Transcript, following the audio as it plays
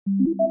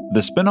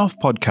The Spin-off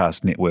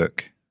Podcast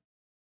Network.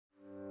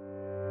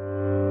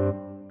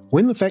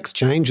 When the Facts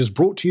Change is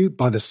brought to you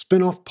by the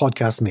Spin-off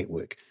Podcast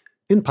Network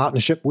in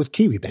partnership with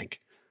KiwiBank,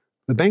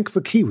 the bank for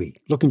Kiwi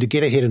looking to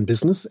get ahead in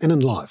business and in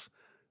life.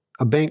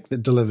 A bank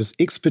that delivers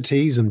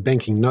expertise in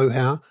banking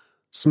know-how,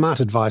 smart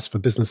advice for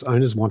business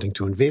owners wanting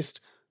to invest,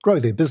 grow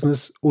their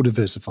business or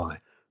diversify.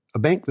 A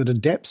bank that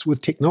adapts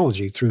with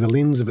technology through the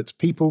lens of its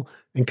people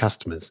and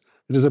customers.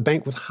 It is a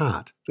bank with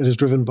heart that is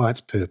driven by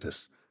its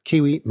purpose.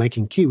 Kiwi,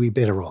 making Kiwi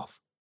better off.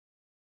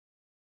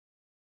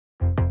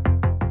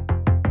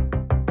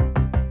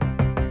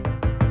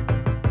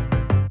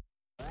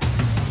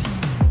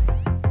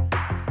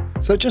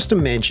 So just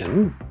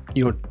imagine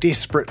you're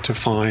desperate to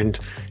find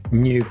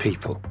new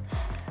people.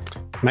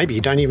 Maybe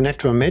you don't even have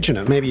to imagine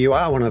it. Maybe you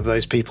are one of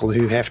those people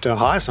who have to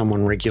hire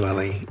someone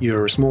regularly.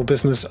 You're a small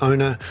business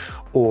owner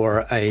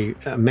or a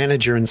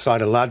manager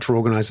inside a larger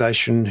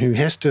organisation who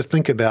has to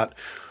think about,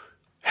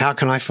 how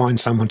can I find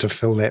someone to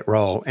fill that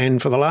role?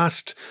 And for the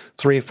last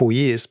 3 or 4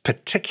 years,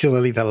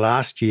 particularly the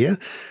last year,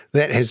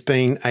 that has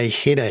been a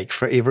headache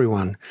for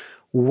everyone.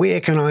 Where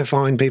can I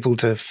find people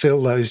to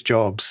fill those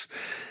jobs?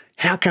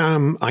 How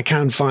come I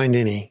can't find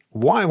any?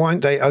 Why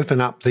won't they open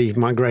up the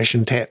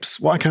migration taps?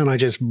 Why can't I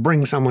just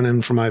bring someone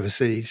in from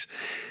overseas?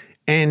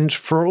 And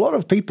for a lot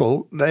of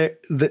people,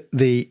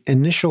 the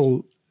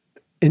initial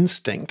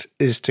instinct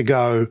is to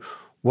go,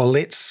 well,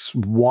 let's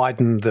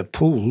widen the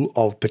pool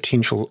of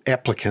potential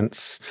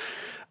applicants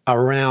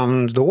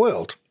around the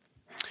world.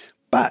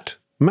 But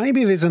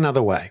maybe there's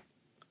another way.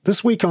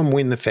 This week on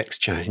When the Facts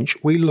Change,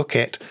 we look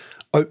at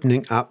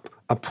opening up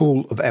a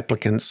pool of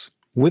applicants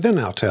within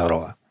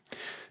Aotearoa.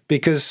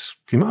 Because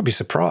you might be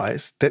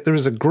surprised that there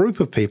is a group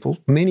of people,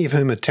 many of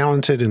whom are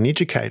talented and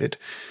educated,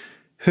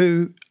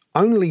 who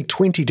only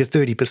 20 to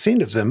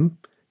 30% of them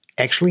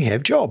actually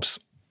have jobs.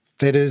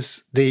 That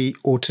is the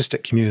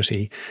autistic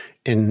community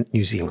in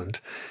New Zealand.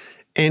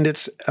 And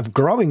it's a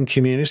growing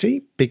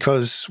community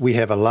because we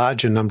have a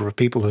larger number of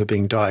people who are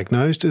being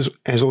diagnosed as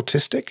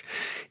autistic.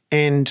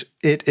 And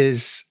it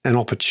is an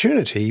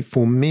opportunity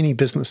for many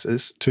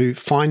businesses to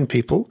find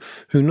people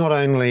who not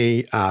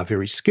only are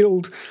very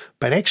skilled,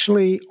 but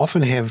actually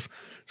often have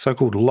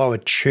so-called lower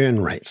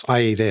churn rates,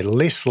 i.e. they're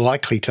less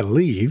likely to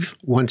leave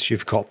once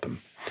you've got them.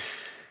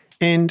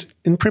 And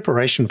in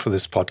preparation for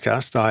this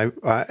podcast,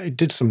 I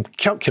did some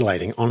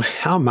calculating on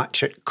how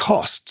much it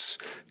costs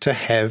to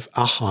have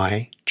a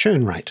high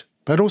churn rate,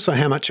 but also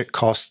how much it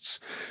costs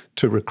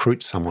to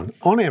recruit someone.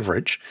 On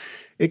average,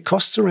 it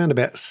costs around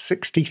about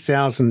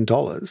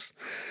 $60,000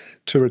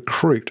 to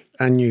recruit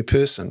a new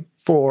person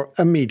for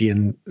a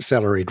median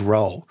salaried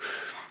role.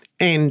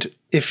 And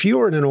if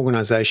you're in an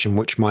organisation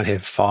which might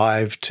have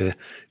 5 to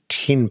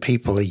 10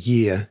 people a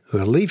year who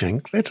are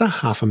leaving, that's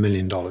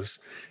 $500,000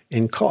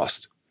 in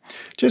cost.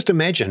 Just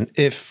imagine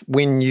if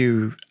when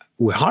you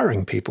were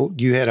hiring people,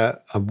 you had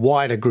a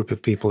wider group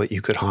of people that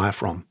you could hire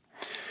from.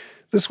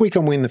 This week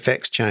on When the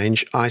Facts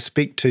Change, I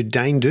speak to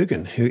Dane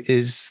Dugan, who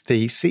is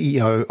the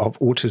CEO of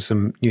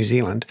Autism New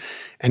Zealand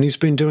and who's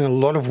been doing a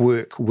lot of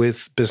work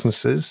with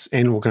businesses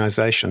and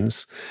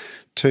organisations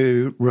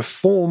to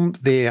reform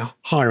their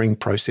hiring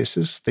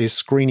processes, their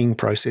screening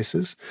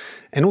processes,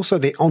 and also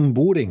their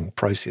onboarding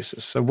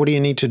processes. So what do you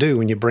need to do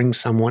when you bring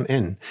someone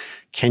in?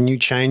 Can you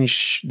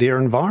change their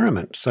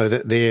environment so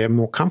that they're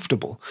more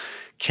comfortable?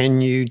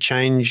 Can you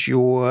change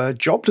your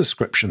job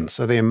description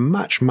so they're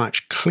much,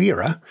 much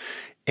clearer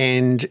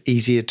and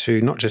easier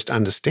to not just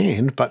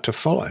understand, but to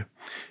follow?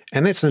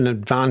 And that's an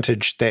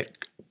advantage that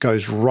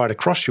goes right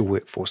across your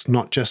workforce,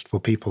 not just for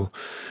people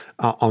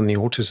on the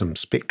autism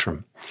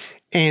spectrum.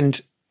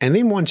 And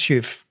then once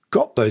you've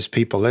got those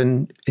people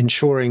in,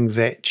 ensuring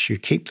that you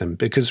keep them,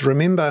 because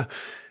remember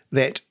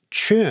that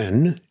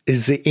churn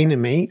is the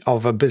enemy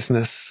of a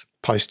business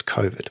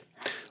post-COVID.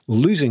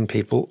 Losing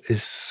people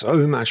is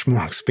so much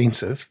more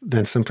expensive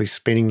than simply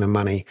spending the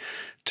money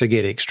to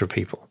get extra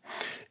people.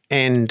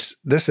 And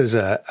this is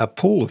a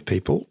pool of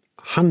people,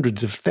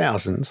 hundreds of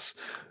thousands,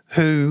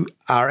 who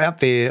are out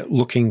there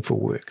looking for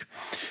work.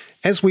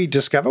 As we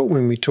discover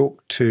when we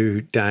talk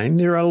to Dane,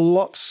 there are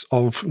lots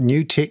of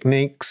new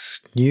techniques,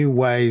 new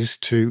ways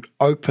to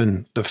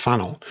open the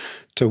funnel,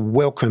 to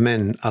welcome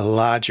in a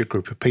larger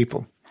group of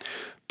people.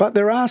 But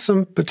there are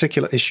some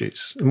particular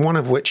issues, and one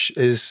of which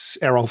is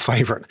our old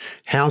favourite,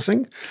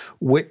 housing,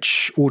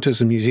 which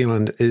Autism New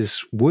Zealand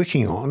is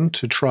working on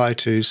to try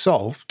to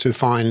solve, to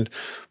find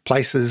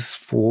places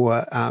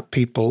for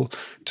people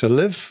to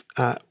live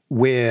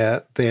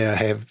where they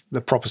have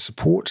the proper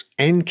support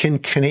and can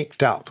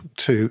connect up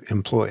to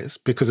employers.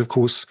 Because, of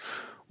course,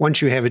 once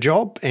you have a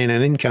job and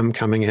an income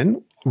coming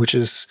in, which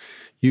is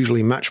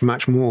usually much,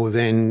 much more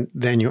than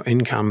your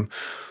income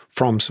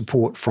from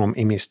support from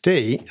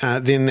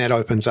MSD, then that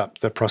opens up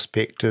the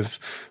prospect of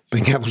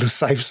being able to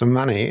save some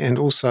money and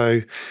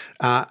also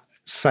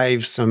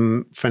save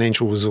some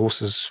financial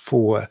resources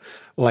for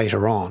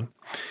later on.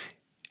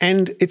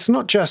 And it's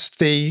not just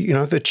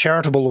the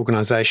charitable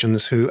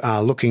organisations who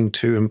are looking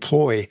to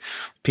employ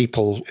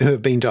people who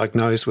have been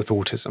diagnosed with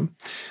autism.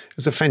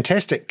 There's a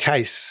fantastic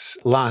case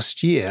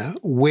last year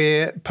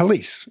where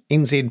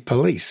NZ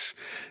Police,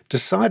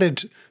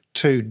 decided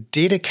to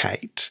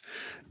dedicate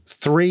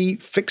 3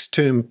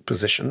 fixed-term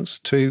positions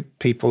to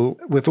people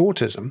with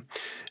autism.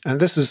 And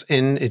this is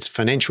in its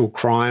financial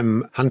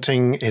crime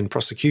hunting and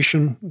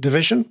prosecution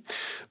division,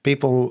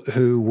 people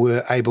who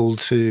were able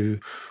to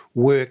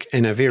work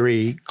in a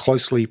very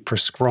closely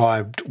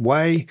prescribed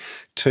way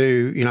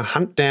to,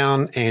 hunt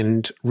down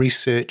and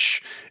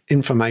research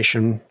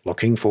information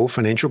looking for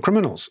financial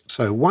criminals.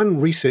 So 1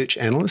 research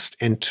analyst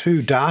and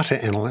 2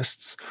 data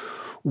analysts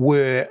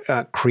were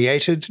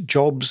created,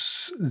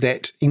 jobs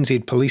that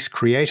NZ Police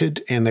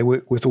created, and they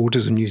work with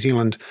Autism New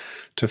Zealand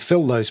to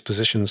fill those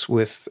positions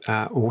with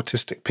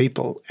autistic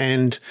people.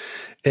 And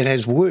it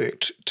has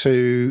worked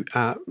to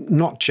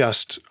not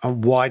just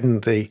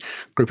widen the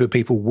group of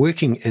people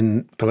working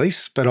in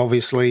police, but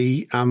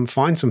obviously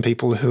find some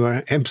people who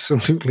are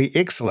absolutely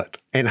excellent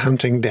at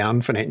hunting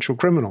down financial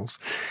criminals.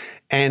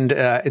 And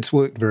it's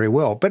worked very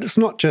well. But it's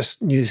not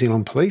just New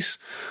Zealand Police.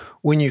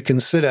 When you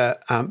consider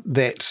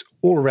that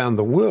all around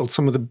the world,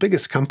 some of the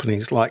biggest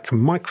companies like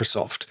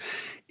Microsoft,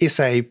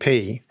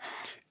 SAP,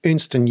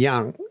 Ernst &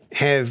 Young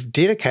have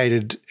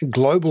dedicated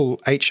global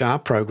HR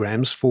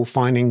programs for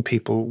finding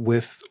people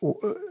with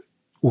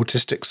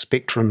autistic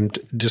spectrum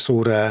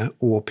disorder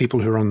or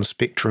people who are on the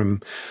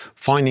spectrum,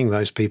 finding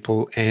those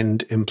people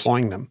and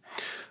employing them.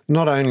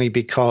 Not only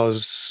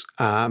because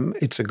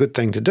it's a good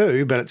thing to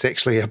do, but it's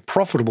actually a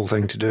profitable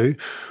thing to do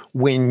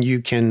when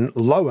you can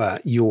lower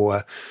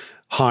your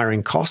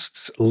hiring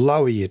costs,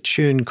 lower your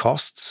churn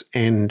costs,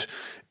 and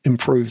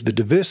improve the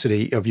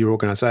diversity of your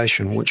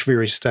organisation, which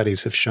various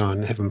studies have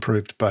shown have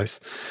improved both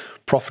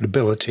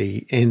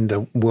profitability and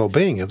the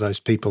well-being of those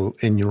people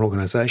in your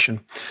organisation.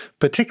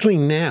 Particularly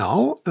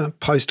now,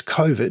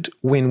 post-COVID,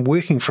 when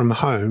working from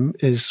home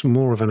is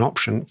more of an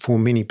option for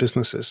many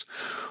businesses,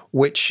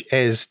 which,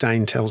 as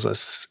Dane tells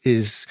us,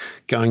 is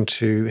going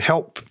to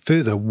help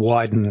further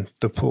widen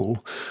the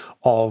pool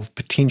of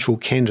potential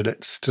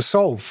candidates to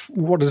solve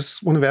what is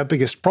one of our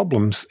biggest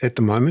problems at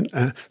the moment,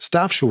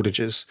 staff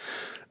shortages.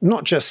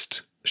 Not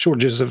just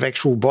shortages of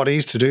actual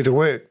bodies to do the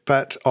work,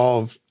 but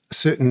of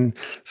certain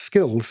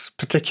skills,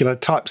 particular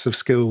types of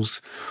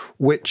skills,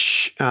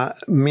 which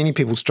many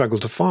people struggle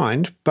to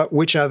find, but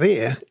which are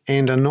there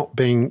and are not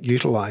being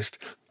utilised.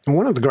 And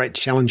one of the great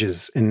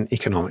challenges in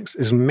economics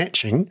is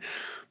matching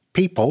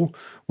people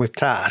with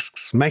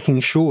tasks, making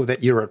sure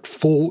that you're at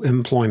full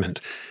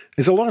employment.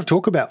 There's a lot of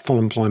talk about full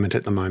employment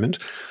at the moment,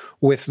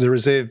 with the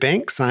Reserve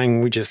Bank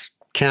saying we just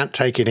can't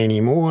take it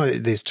anymore.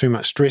 There's too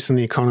much stress in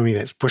the economy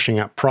that's pushing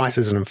up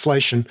prices and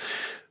inflation.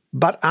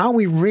 But are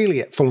we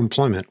really at full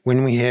employment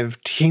when we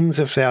have tens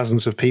of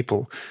thousands of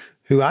people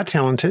who are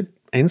talented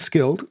and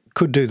skilled,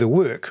 could do the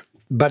work?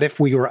 But if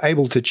we were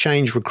able to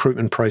change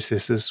recruitment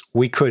processes,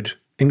 we could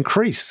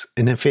increase,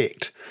 in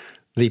effect,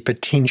 the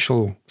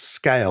potential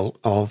scale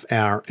of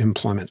our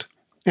employment.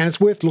 And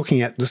it's worth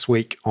looking at this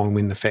week on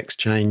When the Facts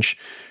Change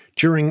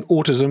during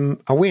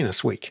Autism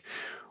Awareness Week,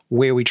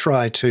 where we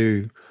try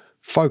to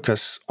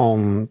focus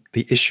on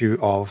the issue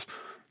of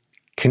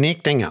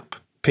connecting up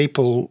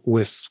people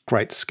with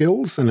great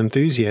skills and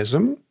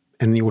enthusiasm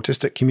in the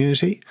autistic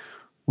community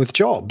with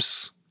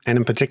jobs, and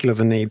in particular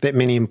the need that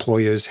many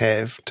employers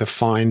have to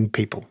find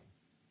people.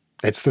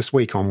 That's this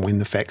week on When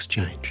the Facts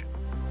Change.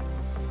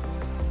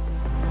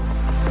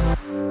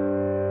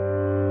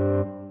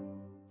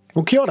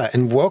 Well, kia ora,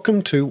 and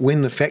welcome to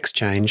When the Facts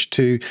Change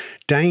to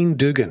Dane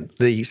Dugan,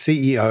 the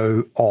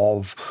CEO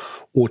of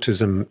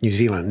Autism New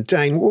Zealand.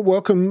 Dane,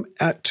 welcome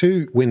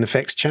to When the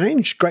Facts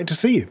Change. Great to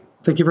see you.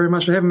 Thank you very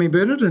much for having me,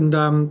 Bernard, and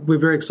we're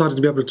very excited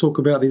to be able to talk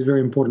about these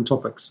very important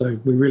topics, so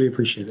we really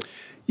appreciate it.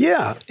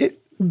 Yeah,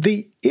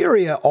 the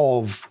area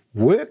of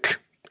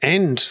work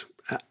and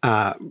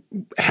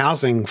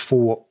housing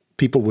for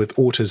people with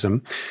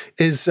autism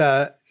is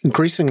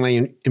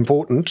increasingly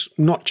important,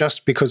 not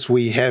just because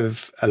we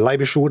have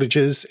labour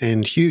shortages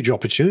and huge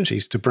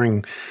opportunities to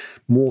bring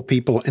more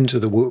people into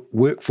the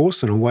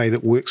workforce in a way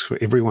that works for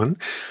everyone,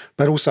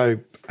 but also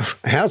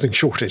a housing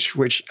shortage,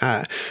 which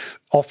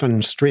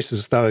often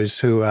stresses those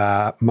who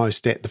are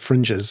most at the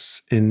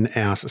fringes in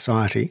our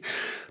society.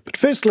 But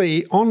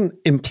firstly, on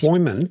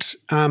employment,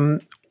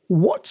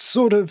 what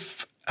sort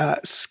of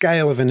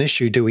scale of an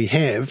issue do we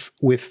have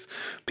with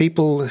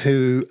people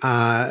who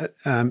are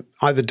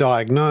either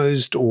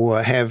diagnosed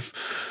or have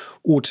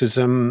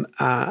autism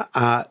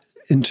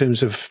in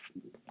terms of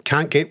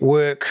can't get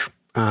work,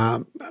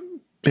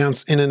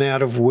 bounce in and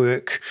out of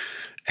work,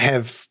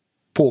 have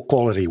poor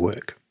quality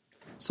work?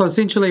 So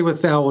essentially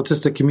with our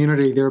autistic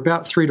community, they're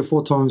about 3 to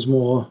 4 times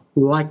more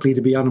likely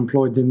to be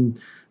unemployed than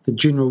the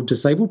general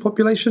disabled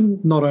population,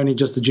 not only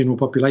just the general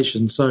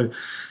population. So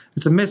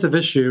it's a massive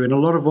issue, and a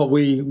lot of what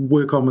we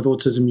work on with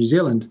Autism New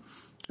Zealand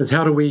is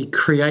how do we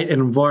create an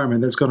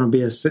environment that's going to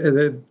be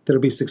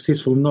that'll be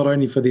successful not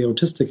only for the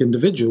autistic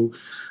individual,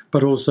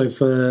 but also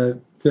for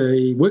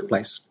the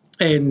workplace.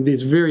 And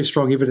there's very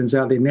strong evidence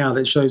out there now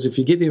that shows if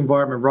you get the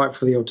environment right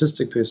for the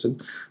autistic person,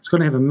 it's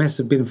going to have a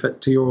massive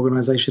benefit to your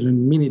organisation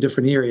in many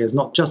different areas,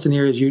 not just in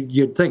areas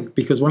you'd think,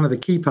 because one of the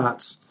key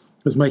parts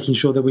is making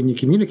sure that when you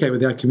communicate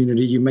with our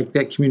community, you make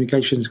that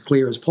communication as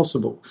clear as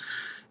possible.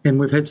 And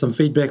we've had some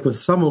feedback with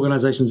some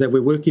organisations that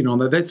we're working on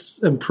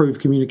that's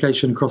improved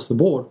communication across the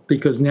board,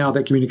 because now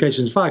that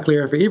communication is far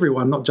clearer for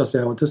everyone, not just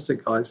our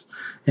autistic guys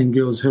and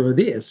girls who are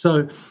there.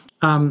 So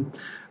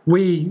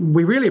we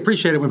really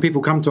appreciate it when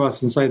people come to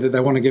us and say that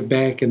they want to give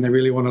back and they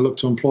really want to look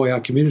to employ our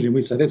community. And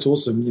we say, that's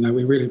awesome.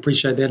 We really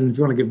appreciate that. And if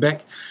you want to give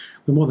back,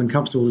 we're more than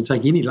comfortable to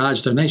take any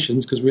large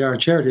donations because we are a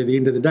charity at the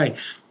end of the day.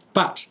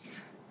 But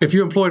if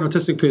you employ an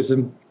autistic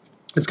person,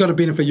 it's got to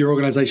benefit your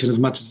organisation as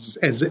much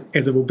as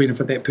it will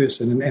benefit that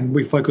person. And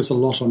we focus a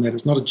lot on that.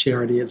 It's not a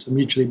charity. It's a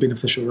mutually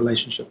beneficial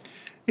relationship.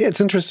 Yeah,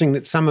 it's interesting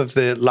that some of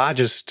the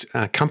largest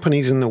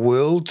companies in the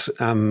world,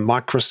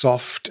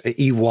 Microsoft,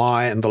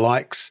 EY and the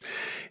likes,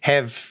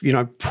 have,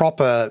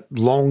 proper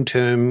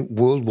long-term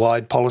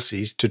worldwide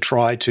policies to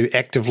try to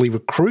actively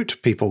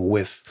recruit people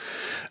with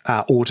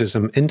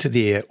autism into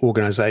their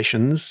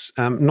organisations,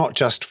 not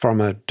just from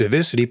a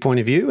diversity point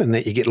of view and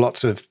that you get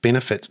lots of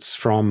benefits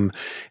from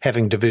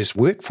having diverse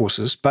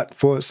workforces, but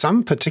for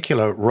some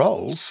particular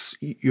roles,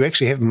 you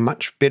actually have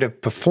much better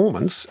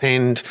performance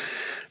and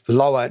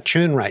lower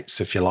churn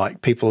rates, if you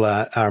like. People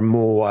are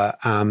more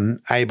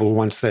able,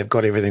 once they've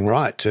got everything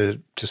right,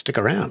 to stick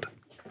around.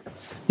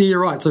 Yeah,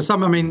 you're right. So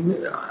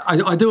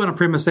I do want to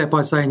premise that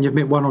by saying you've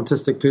met one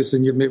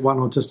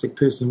autistic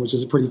person, which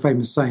is a pretty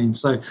famous saying.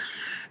 So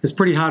it's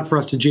pretty hard for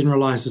us to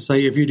generalise to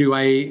say if you do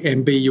A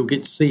and B, you'll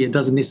get C. It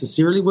doesn't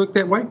necessarily work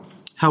that way.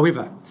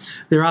 However,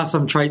 there are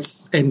some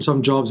traits and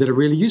some jobs that are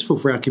really useful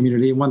for our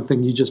community. And one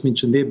thing you just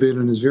mentioned there,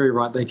 Bernard, is very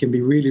right. They can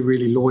be really,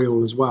 really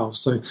loyal as well.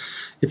 So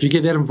if you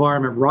get that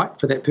environment right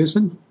for that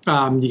person,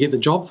 you get the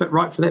job fit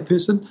right for that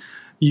person,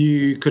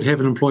 you could have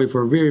an employee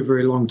for a very,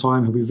 very long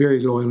time who'll be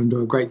very loyal and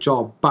do a great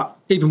job. But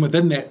even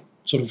within that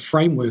sort of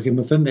framework and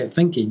within that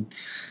thinking,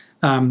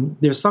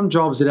 there are some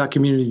jobs that our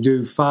community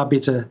do far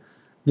better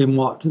than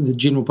what the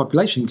general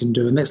population can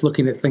do, and that's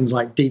looking at things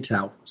like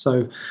detail.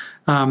 So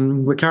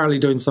we're currently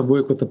doing some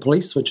work with the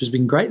police, which has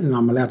been great, and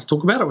I'm allowed to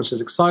talk about it, which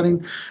is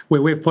exciting,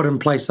 where we've put in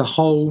place a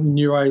whole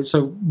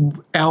so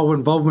our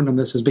involvement in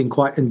this has been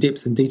quite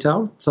in-depth and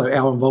detailed. So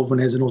our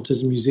involvement as an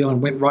Autism New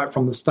Zealand went right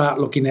from the start,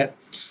 looking at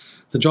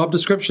the job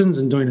descriptions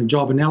and doing a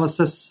job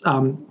analysis,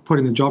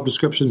 putting the job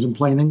descriptions in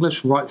plain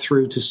English, right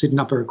through to setting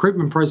up a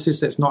recruitment process.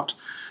 That's not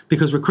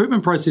because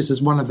recruitment process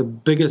is one of the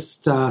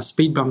biggest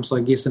speed bumps,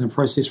 I guess, in a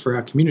process for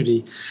our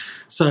community.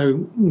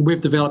 So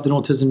we've developed an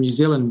Autism New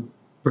Zealand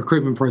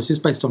recruitment process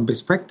based on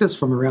best practice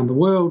from around the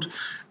world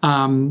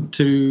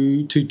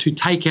to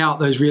take out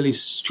those really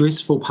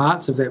stressful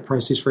parts of that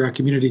process for our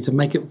community to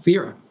make it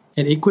fairer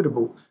and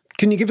equitable.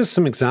 Can you give us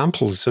some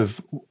examples of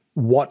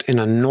what in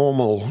a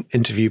normal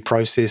interview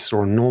process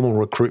or a normal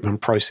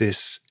recruitment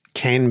process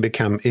can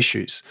become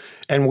issues,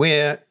 and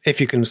where,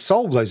 if you can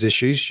solve those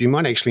issues, you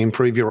might actually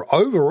improve your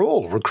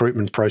overall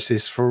recruitment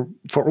process for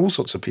all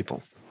sorts of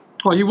people?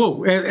 Oh, you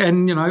will.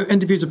 And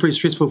interviews are pretty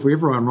stressful for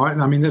everyone, right?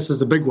 I mean, this is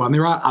the big one.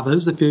 There are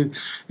others. If you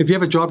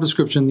have a job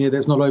description there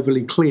that's not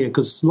overly clear,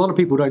 because a lot of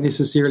people don't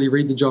necessarily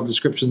read the job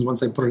descriptions once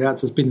they put it out.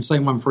 So it's been the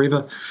same one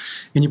forever.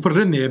 And you put it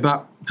in there.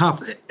 But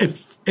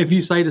if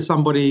you say to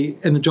somebody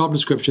in the job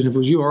description, if it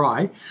was you or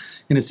I,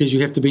 and it says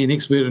you have to be an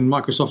expert in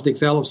Microsoft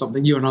Excel or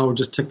something, you and I will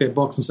just tick that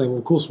box and say, well,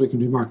 of course we can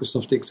do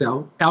Microsoft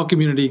Excel. Our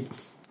community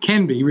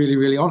can be really,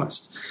 really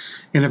honest.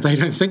 And if they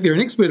don't think they're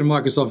an expert in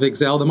Microsoft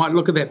Excel, they might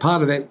look at that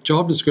part of that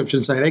job description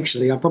and say,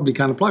 actually, I probably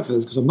can't apply for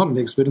this because I'm not an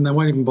expert, and they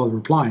won't even bother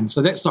applying.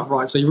 So that's not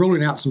right. So you're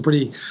ruling out some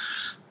pretty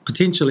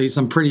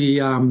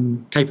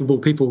capable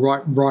people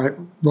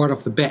right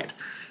off the bat.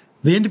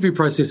 The interview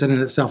process in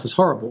itself is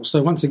horrible.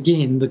 So once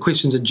again, the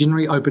questions are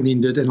generally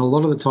open-ended, and a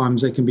lot of the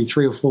times they can be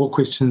 3 or 4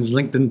 questions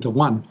linked into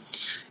one.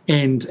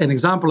 And an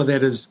example of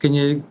that is, can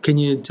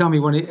you tell me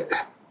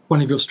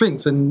one of your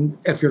strengths? And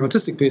if you're an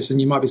autistic person,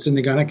 you might be sitting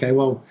there going, okay,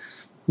 well,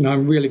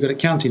 I'm really good at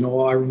counting,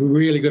 or I'm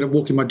really good at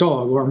walking my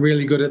dog, or I'm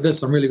really good at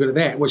this, I'm really good at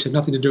that, which have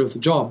nothing to do with the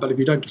job. But if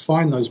you don't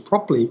define those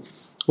properly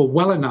or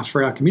well enough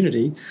for our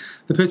community,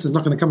 the person's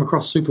not going to come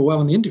across super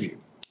well in the interview.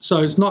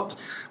 So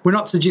we're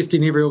not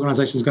suggesting every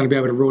organisation is going to be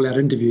able to rule out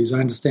interviews. I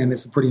understand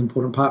that's a pretty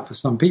important part for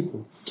some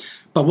people.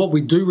 But what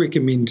we do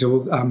recommend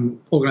to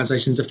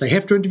organisations, if they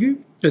have to interview,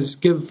 is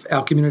give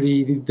our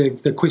community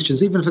the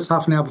questions, even if it's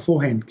half an hour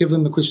beforehand. Give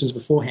them the questions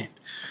beforehand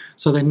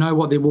so they know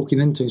what they're walking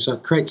into, so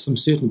it creates some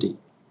certainty.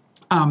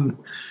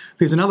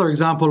 There's another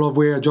example of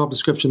where a job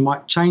description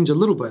might change a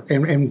little bit.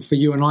 And for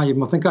you and I, you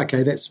might think,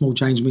 okay, that small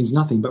change means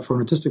nothing. But for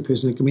an autistic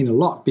person, it can mean a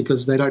lot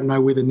because they don't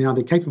know whether now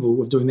they're capable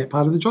of doing that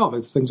part of the job.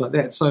 It's things like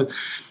that. So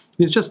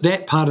there's just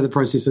that part of the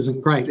process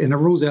isn't great, and it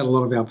rules out a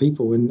lot of our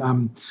people.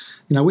 And,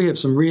 we have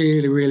some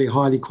really, really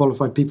highly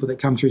qualified people that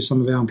come through some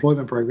of our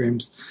employment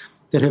programs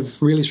that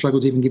have really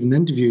struggled to even get an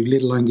interview,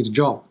 let alone get a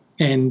job.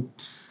 And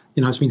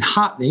It's been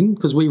heartening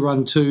because we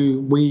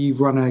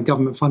run a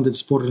government-funded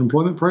supported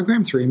employment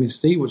program through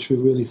MSD, which we're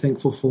really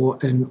thankful for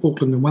in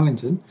Auckland and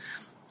Wellington.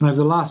 And over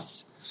the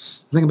last,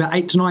 I think, about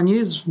 8 to 9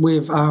 years,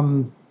 we've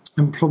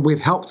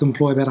helped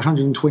employ about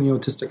 120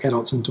 autistic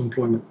adults into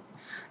employment.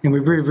 And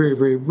we're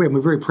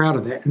we're very proud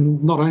of that.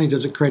 And not only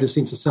does it create a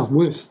sense of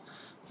self-worth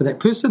for that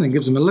person and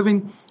gives them a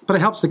living, but it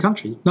helps the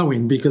country no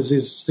end, because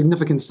there's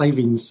significant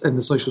savings in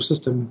the social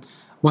system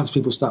once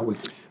people start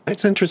working.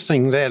 It's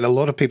interesting that a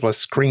lot of people are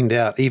screened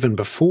out even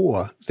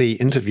before the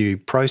interview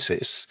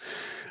process.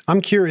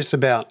 I'm curious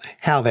about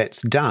how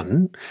that's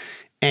done,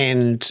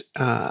 and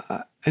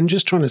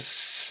just trying to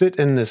sit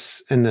in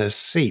the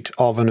seat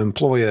of an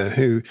employer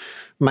who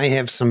may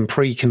have some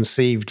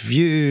preconceived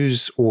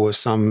views or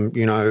some,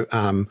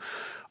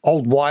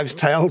 old wives'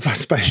 tales, I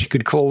suppose you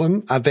could call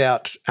them,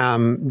 about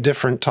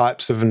different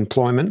types of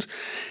employment.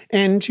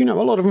 And, a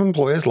lot of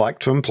employers like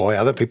to employ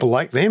other people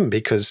like them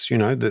because,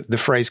 the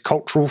phrase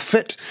cultural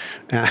fit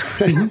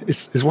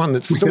is one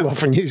that's still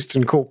often used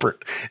in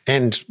corporate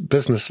and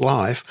business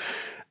life.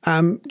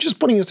 Just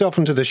putting yourself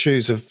into the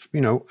shoes of,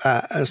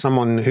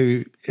 someone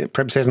who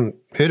perhaps hasn't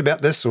heard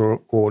about this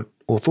or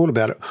thought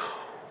about it,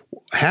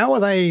 how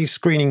are they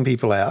screening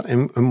people out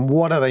and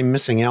what are they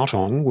missing out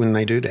on when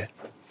they do that?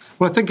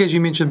 Well, I think, as you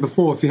mentioned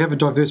before, if you have a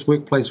diverse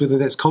workplace, whether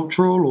that's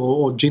cultural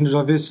or gender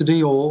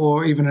diversity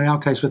or even in our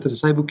case with the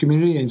disabled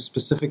community and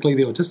specifically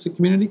the autistic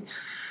community,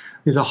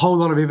 there's a whole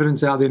lot of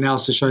evidence out there now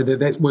to show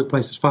that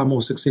workplace is far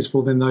more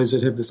successful than those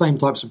that have the same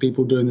types of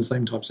people doing the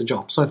same types of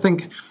jobs. So I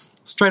think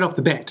straight off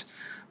the bat,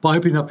 by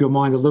opening up your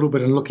mind a little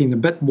bit and looking a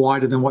bit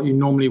wider than what you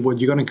normally would,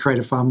 you're going to create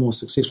a far more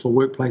successful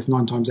workplace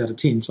 9 times out of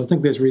 10. So I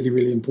think that's really,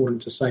 really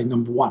important to say,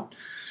 number one.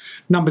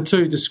 Number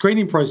two, the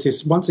screening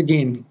process, once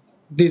again,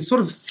 there's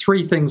sort of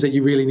 3 things that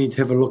you really need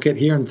to have a look at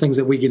here and things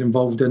that we get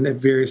involved in at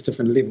various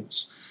different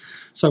levels.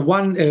 So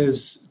one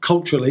is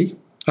culturally,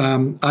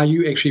 are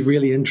you actually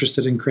really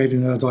interested in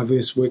creating a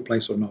diverse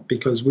workplace or not?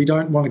 Because we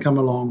don't want to come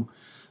along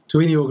to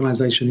any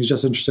organisation who's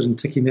just interested in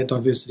ticking that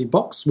diversity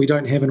box. We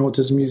don't have an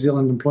Autism New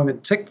Zealand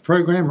employment tick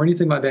program or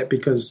anything like that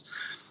because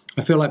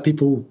I feel like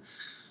people,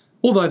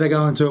 although they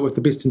go into it with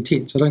the best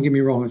intent, so don't get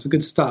me wrong, it's a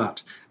good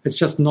start. It's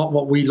just not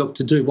what we look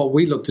to do. What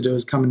we look to do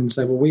is come in and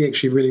say, well, we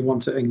actually really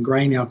want to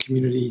ingrain our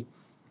community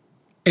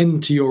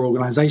into your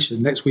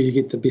organisation. That's where you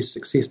get the best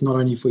success, not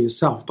only for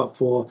yourself, but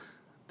for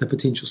the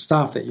potential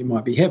staff that you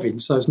might be having.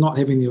 So it's not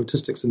having the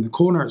autistics in the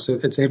corner,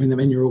 it's having them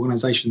in your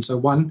organisation. So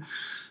one,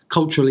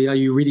 culturally, are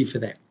you ready for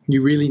that?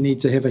 You really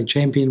need to have a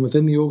champion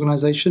within the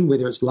organisation,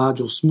 whether it's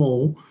large or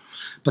small,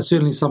 but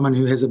certainly someone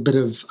who has a bit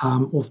of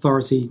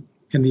authority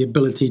and the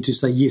ability to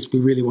say, yes,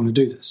 we really want to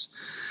do this.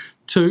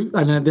 2,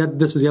 and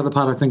this is the other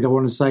part I think I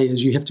want to say,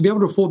 is you have to be able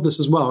to afford this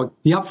as well.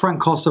 The upfront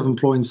cost of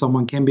employing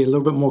someone can be a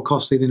little bit more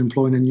costly than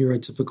employing a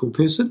neurotypical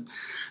person,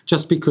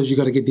 just because you've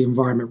got to get the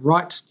environment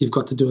right. You've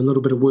got to do a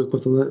little bit of work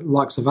with the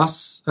likes of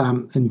us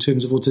in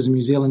terms of Autism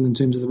New Zealand, in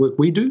terms of the work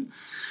we do.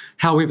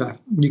 However,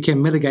 you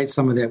can mitigate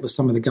some of that with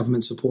some of the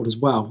government support as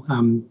well.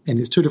 And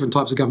there's 2 different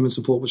types of government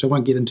support, which I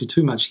won't get into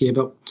too much here,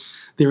 but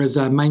there is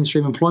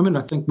mainstream employment.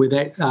 I think with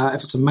that,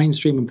 if it's a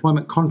mainstream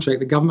employment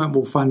contract, the government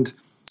will fund,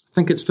 I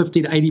think it's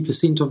 50 to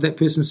 80% of that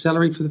person's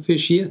salary for the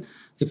first year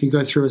if you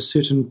go through a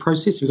certain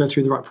process, if you go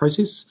through the right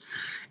process.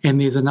 And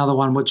there's another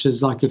one which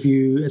is like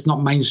it's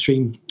not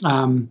mainstream,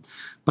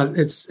 but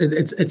it's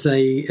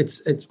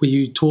where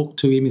you talk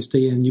to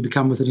MSD and you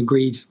become with an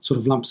agreed sort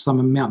of lump sum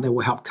amount that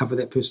will help cover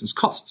that person's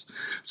costs.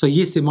 So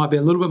yes, there might be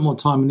a little bit more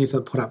time and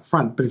effort put up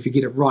front, but if you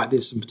get it right,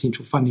 there's some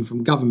potential funding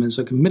from government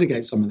so it can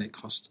mitigate some of that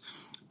cost.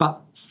 But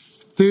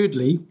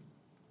thirdly,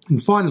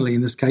 and finally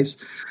in this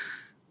case,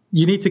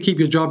 you need to keep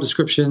your job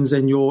descriptions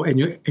and your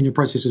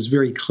processes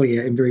very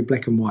clear and very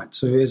black and white.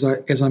 So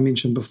as I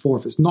mentioned before,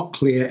 if it's not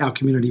clear, our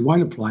community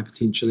won't apply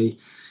potentially.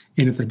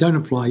 And if they don't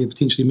apply, you're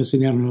potentially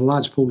missing out on a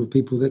large pool of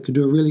people that could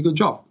do a really good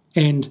job.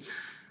 And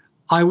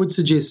I would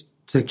suggest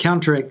to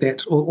counteract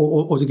that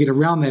or to get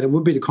around that, it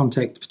would be to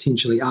contact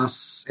potentially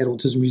us at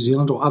Autism New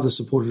Zealand or other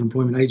supported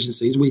employment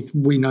agencies.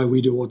 We know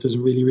we do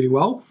autism really, really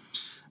well.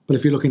 But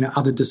if you're looking at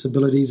other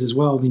disabilities as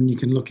well, then you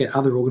can look at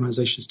other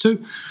organisations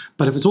too.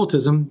 But if it's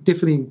autism,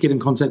 definitely get in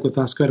contact with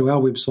us. Go to our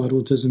website,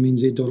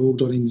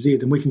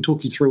 autismnz.org.nz, and we can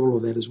talk you through all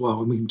of that as well.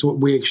 And we can talk.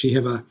 We actually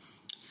have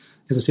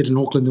as I said, in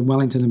Auckland and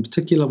Wellington in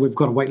particular, we've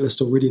got a wait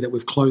list already that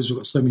we've closed. We've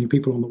got so many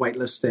people on the wait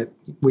list that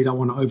we don't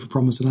want to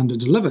overpromise and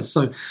underdeliver.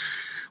 So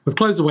we've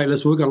closed the wait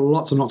list, but we've got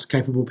lots and lots of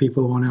capable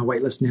people on our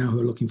wait list now who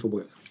are looking for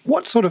work.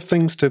 What sort of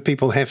things do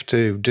people have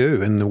to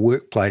do in the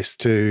workplace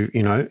to,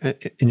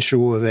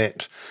 ensure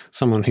that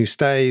someone who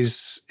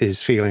stays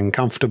is feeling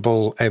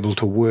comfortable, able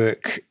to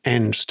work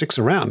and sticks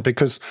around?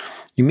 Because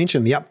you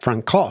mentioned the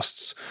upfront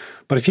costs,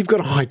 but if you've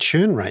got a high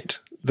churn rate,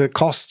 the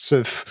costs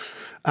of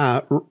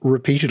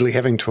repeatedly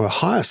having to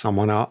hire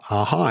someone are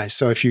high.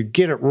 So if you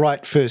get it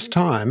right first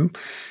time,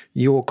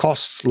 your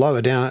costs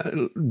lower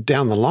down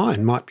the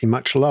line might be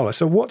much lower.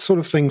 So what sort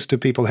of things do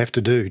people have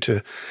to do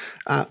to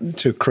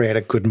create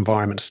a good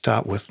environment to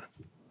start with?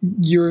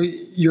 You're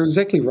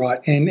exactly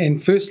right.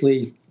 And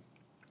firstly,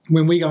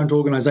 when we go into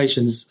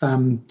organisations,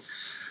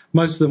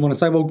 most of them want to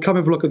say, well, come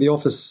have a look at the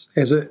office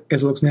as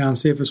it looks now and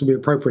see if this will be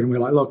appropriate. And we're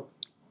like, look,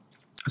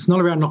 it's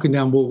not around knocking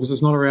down walls.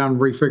 It's not around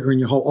refiguring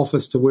your whole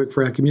office to work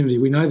for our community.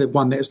 We know that,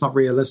 one, that's not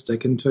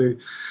realistic, and two,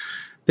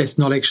 that's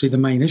not actually the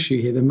main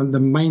issue here. The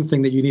main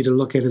thing that you need to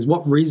look at is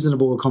what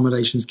reasonable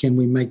accommodations can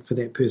we make for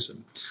that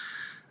person.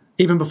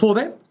 Even before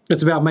that,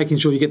 it's about making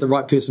sure you get the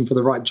right person for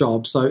the right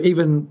job. So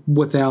even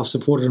with our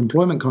supported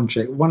employment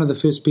contract, one of the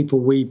first people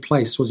we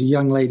placed was a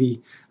young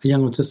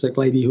autistic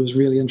lady who was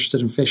really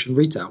interested in fashion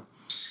retail.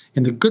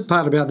 And the good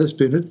part about this,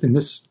 Bernard, and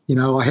this,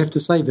 I have to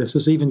say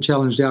this even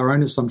challenged our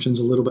own assumptions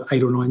a little bit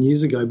 8 or 9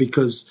 years ago,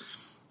 because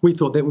we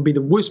thought that would be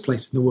the worst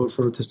place in the world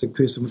for an autistic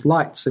person, with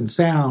lights and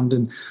sound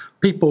and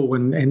people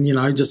and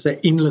just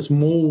that endless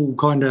mall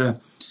kind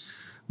of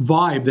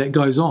vibe that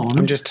goes on.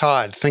 I'm just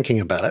tired thinking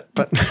about it,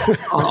 but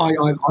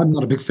I'm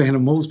not a big fan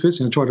of malls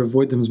personally. I try to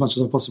avoid them as much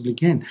as I possibly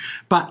can.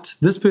 But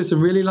this person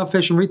really loved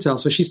fashion retail,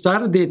 so she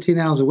started there 10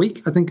 hours a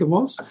week, I think it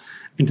was.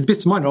 And to the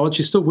best of my knowledge,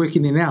 she's still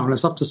working there now, and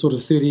it's up to sort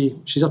of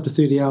 30. She's up to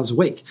 30 hours a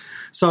week.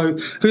 So,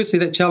 firstly,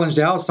 that challenged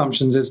our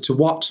assumptions as to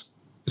what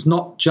it's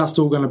not just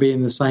all going to be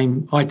in the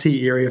same IT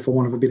area, for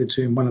want of a better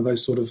term. One of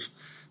those sort of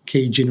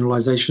key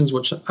generalizations,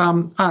 which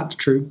aren't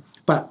true,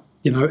 but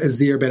is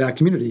there about our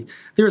community.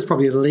 There is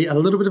probably a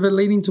little bit of a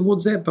leaning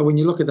towards that, but when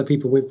you look at the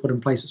people we've put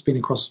in place, it's been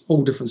across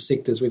all different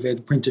sectors. We've had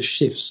apprentice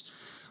chefs,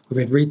 we've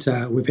had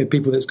retail, we've had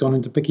people that's gone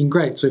into picking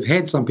grapes, we've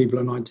had some people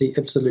in IT,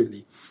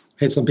 absolutely.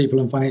 Had some people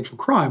in financial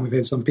crime, we've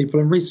had some people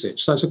in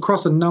research. So it's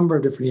across a number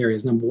of different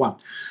areas, number one.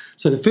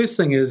 So the first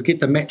thing is get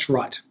the match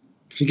right.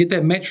 If you get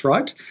that match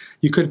right,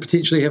 you could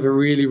potentially have a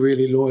really,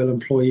 really loyal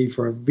employee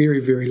for a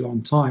very, very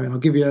long time. And I'll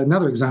give you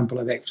another example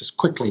of that just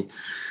quickly.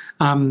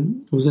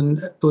 It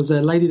was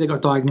a lady that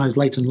got diagnosed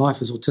late in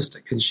life as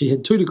autistic, and she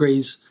had 2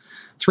 degrees,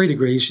 3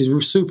 degrees. She's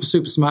a super,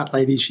 super smart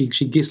lady. She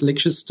guest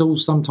lectures still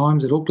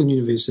sometimes at Auckland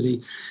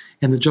University,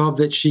 and the job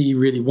that she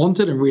really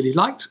wanted and really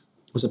liked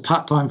was a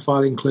part-time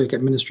filing clerk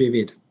at Ministry of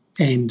Ed.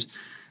 And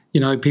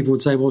people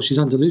would say, well, she's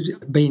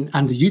been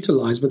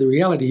underutilised, but the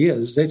reality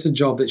is that's a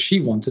job that she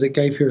wanted. It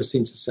gave her a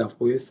sense of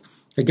self-worth.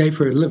 It gave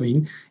her a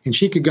living, and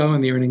she could go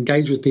in there and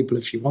engage with people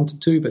if she wanted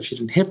to, but she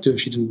didn't have to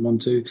if she didn't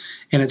want to.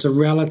 And it's a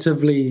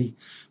relatively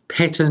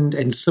patterned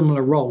and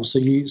similar role. So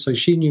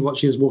she knew what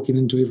she was walking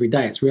into every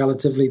day. It's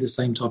relatively the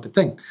same type of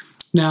thing.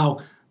 Now,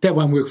 that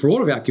won't work for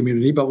all of our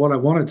community, but what I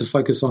wanted to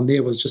focus on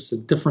there was just the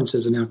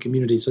differences in our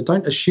community. So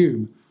don't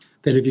assume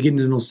that if you're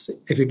getting an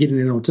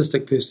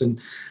autistic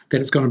person,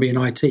 that it's going to be in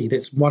IT.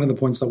 That's one of the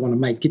points I want to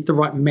make. Get the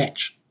right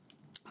match.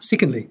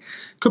 Secondly,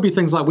 could be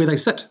things like where they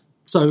sit.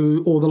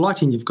 So, or the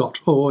lighting you've got,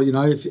 or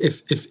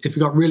if you've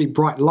got really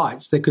bright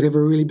lights, that could have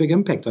a really big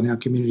impact on our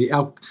community.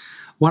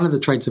 One of the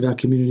traits of our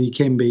community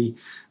can be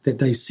that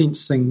they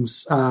sense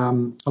things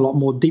a lot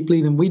more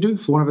deeply than we do,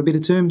 for want of a better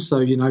term. So,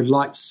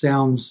 lights,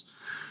 sounds,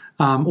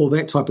 all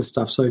that type of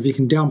stuff. So if you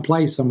can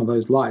downplay some of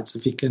those lights,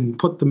 if you can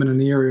put them in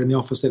an area in the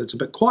office that it's a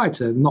bit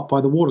quieter, not by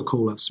the water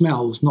cooler,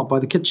 smells, not by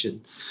the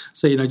kitchen.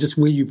 So, just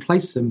where you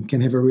place them can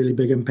have a really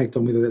big impact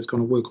on whether that's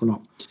going to work or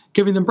not.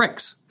 Giving them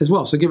breaks as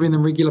well. So giving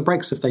them regular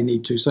breaks if they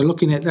need to. So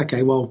looking at,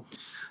 okay, well,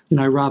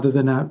 rather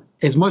than,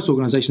 as most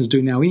organisations do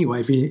now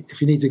anyway, if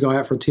you need to go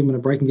out for a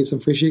 10-minute break and get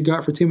some fresh air, go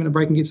out for a 10-minute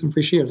break and get some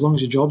fresh air. As long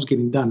as your job's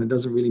getting done, it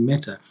doesn't really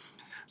matter.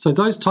 So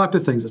those type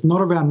of things, it's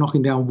not around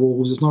knocking down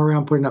walls, it's not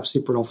around putting up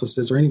separate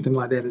offices or anything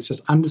like that. It's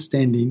just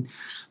understanding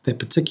that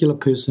particular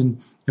person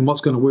and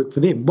what's going to work for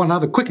them. One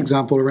other quick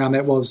example around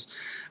that was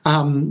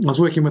I was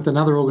working with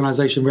another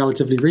organisation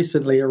relatively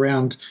recently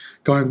around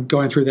going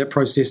through that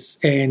process,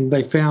 and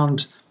they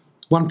found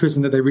one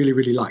person that they really,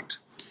 really liked.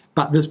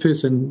 But this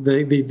person,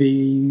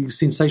 the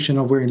sensation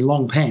of wearing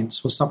long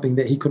pants was something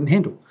that he couldn't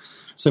handle.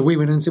 So we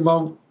went in and said,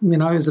 well,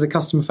 is it a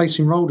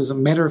customer-facing role? Does it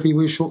matter if he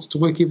wears shorts to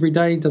work every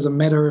day? Does it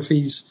matter if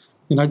he's,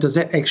 does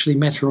that actually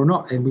matter or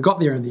not? And we got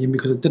there in the end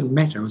because it didn't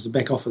matter. It was a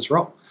back office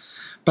role.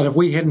 But if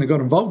we hadn't got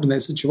involved in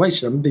that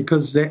situation,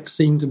 because that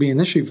seemed to be an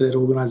issue for that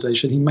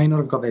organisation, he may not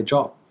have got that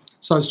job.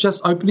 So it's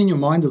just opening your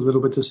mind a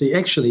little bit to see,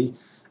 actually,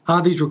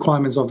 are these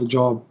requirements of the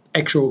job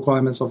actual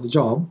requirements of the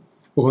job?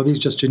 Or are these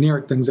just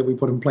generic things that we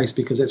put in place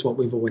because that's what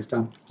we've always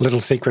done? Little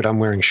secret, I'm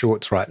wearing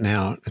shorts right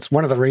now. It's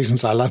one of the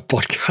reasons I love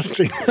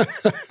podcasting.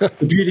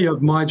 The beauty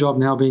of my job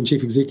now being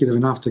chief executive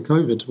and after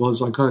COVID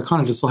was I kind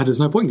of decided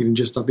there's no point getting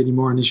dressed up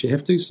anymore unless you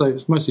have to. So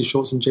it's mostly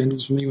shorts and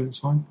jandals for me when it's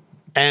fine.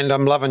 And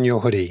I'm loving your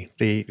hoodie,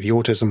 the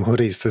autism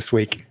hoodies this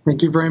week.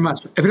 Thank you very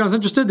much. If anyone's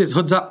interested, there's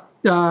Hoods Up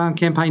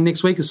campaign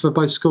next week. It's for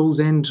both schools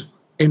and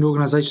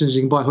organisations.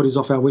 You can buy hoodies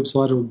off our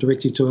website or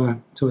direct you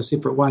to a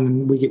separate one,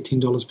 and we get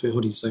 $10 per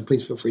hoodie. So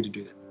please feel free to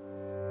do that.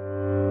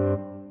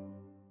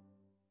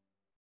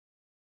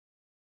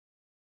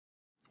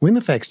 When the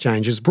Facts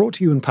Change is brought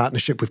to you in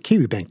partnership with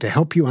KiwiBank to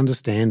help you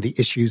understand the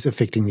issues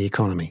affecting the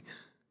economy.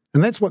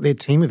 And that's what their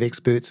team of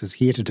experts is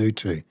here to do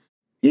too.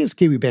 Here's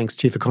KiwiBank's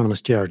Chief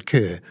Economist Jared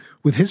Kerr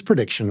with his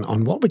prediction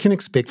on what we can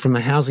expect from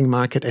the housing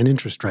market and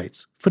interest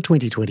rates for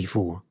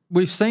 2024.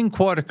 We've seen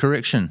quite a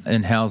correction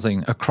in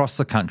housing across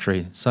the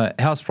country. So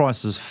house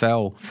prices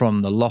fell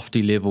from the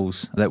lofty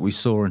levels that we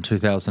saw in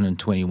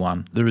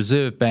 2021. The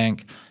Reserve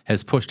Bank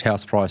has pushed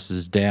house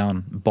prices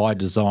down by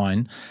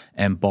design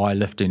and by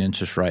lifting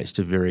interest rates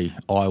to very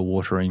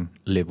eye-watering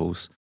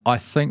levels. I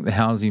think the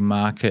housing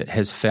market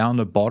has found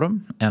a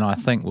bottom, and I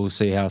think we'll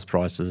see house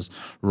prices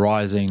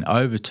rising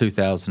over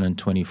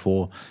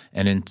 2024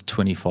 and into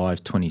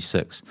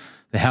 25-26.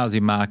 The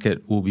housing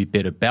market will be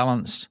better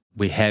balanced.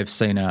 We have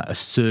seen a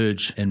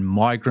surge in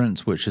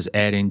migrants, which is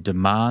adding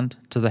demand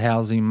to the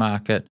housing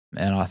market,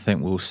 and I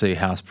think we'll see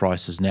house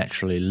prices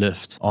naturally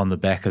lift on the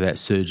back of that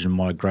surge in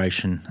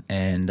migration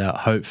and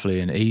hopefully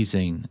an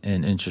easing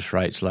in interest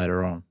rates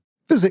later on.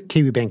 Visit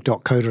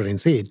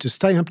kiwibank.co.nz to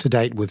stay up to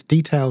date with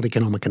detailed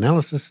economic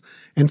analysis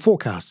and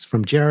forecasts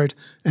from Jared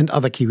and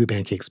other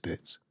Kiwibank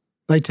experts.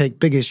 They take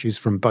big issues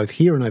from both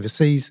here and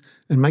overseas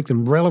and make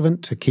them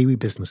relevant to Kiwi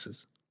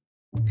businesses.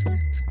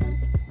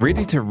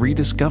 Ready to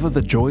rediscover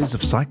the joys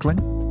of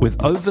cycling?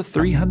 With over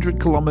 300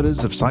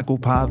 kilometres of cycle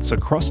paths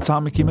across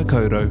Tāmaki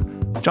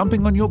Makaurau,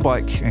 jumping on your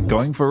bike and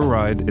going for a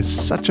ride is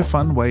such a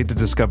fun way to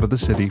discover the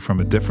city from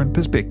a different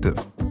perspective.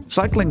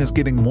 Cycling is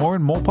getting more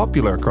and more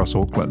popular across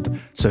Auckland,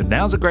 so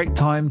now's a great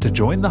time to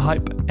join the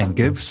hype and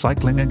give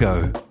cycling a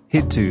go.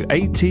 Head to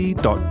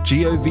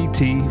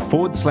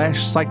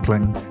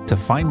at.govt/cycling to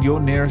find your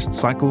nearest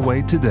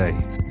cycleway today.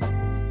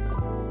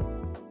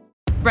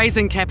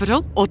 Raising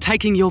capital or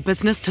taking your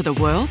business to the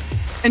world?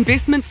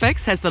 Investment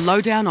Fix has the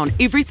lowdown on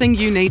everything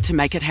you need to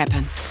make it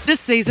happen. This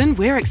season,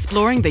 we're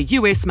exploring the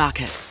US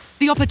market,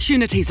 the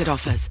opportunities it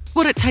offers,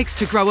 what it takes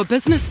to grow a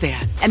business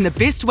there, and the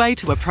best way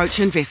to approach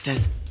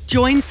investors.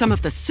 Join some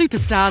of the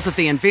superstars of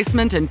the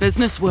investment and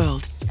business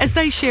world as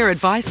they share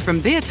advice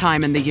from their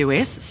time in the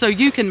US so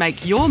you can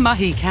make your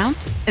mahi count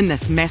in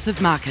this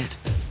massive market.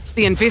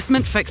 The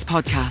Investment Fix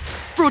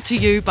podcast, brought to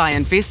you by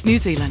Invest New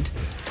Zealand.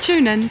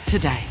 Tune in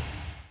today.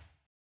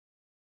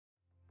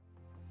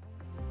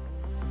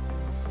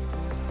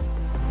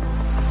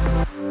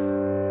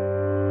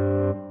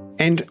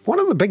 And one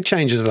of the big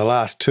changes of the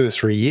last 2 or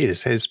 3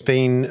 years has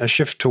been a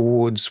shift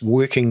towards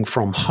working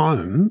from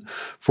home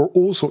for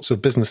all sorts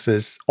of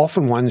businesses,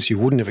 often ones you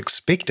wouldn't have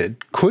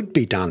expected could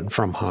be done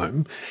from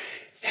home.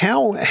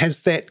 How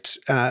has that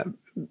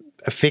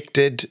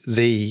affected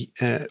the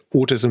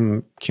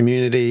autism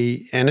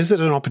community, and is it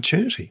an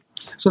opportunity?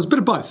 So it's a bit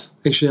of both,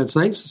 actually, I'd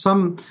say.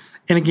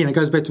 And again, it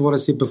goes back to what I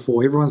said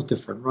before. Everyone's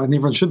different, right? And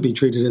everyone should be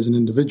treated as an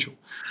individual.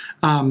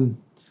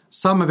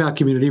 Some of our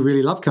community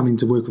really love coming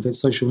to work with that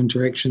social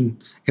interaction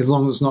as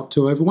long as it's not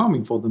too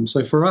overwhelming for them.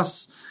 So for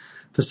us,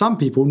 for some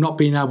people, not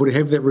being able to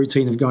have that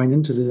routine of going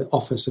into the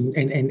office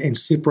and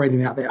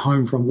separating out that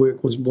home from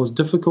work was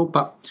difficult.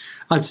 But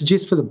I'd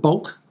suggest for the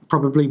bulk,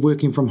 probably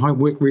working from home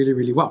worked really,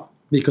 really well.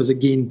 Because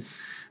again,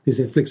 there's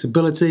that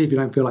flexibility. If you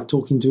don't feel like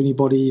talking to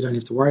anybody, you don't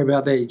have to worry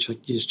about that. You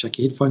just chuck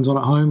your headphones on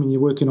at home and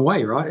you're working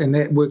away, right? And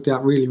that worked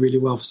out really, really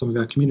well for some of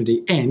our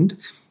community. And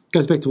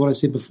goes back to what I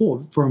said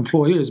before, for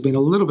employers being a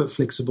little bit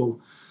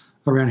flexible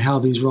around how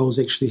these roles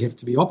actually have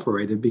to be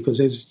operated, because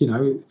as you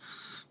know,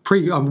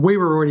 we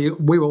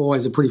were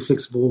always a pretty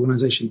flexible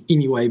organisation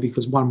anyway,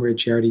 because one, we're a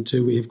charity,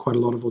 two, we have quite a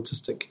lot of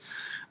autistic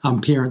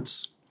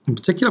parents in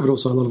particular, but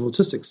also a lot of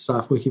autistic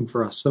staff working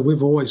for us. So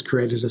we've always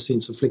created a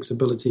sense of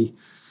flexibility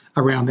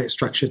around that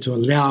structure to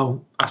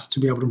allow us to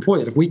be able to employ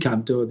that. If we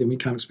can't do it, then we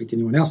can't expect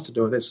anyone else to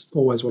do it. That's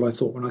always what I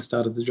thought when I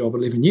started the job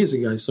 11 years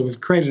ago. So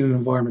we've created an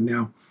environment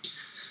now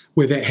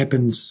where that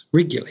happens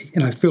regularly.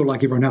 And I feel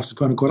like everyone else has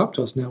kind of caught up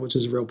to us now, which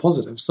is a real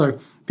positive. So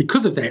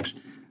because of that,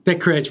 that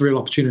creates real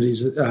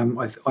opportunities,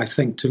 I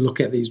think, to look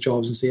at these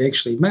jobs and see,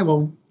 actually,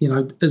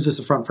 is this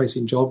a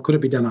front-facing job? Could it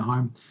be done at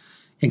home?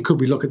 And could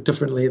we look at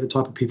differently at the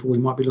type of people we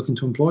might be looking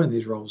to employ in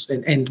these roles?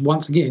 And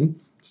once again,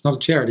 it's not a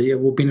charity. It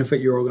will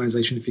benefit your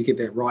organisation if you get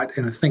that right.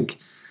 And I think,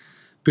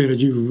 Bernard,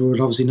 you would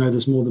obviously know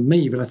this more than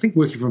me, but I think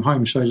working from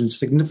home shows a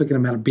significant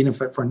amount of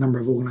benefit for a number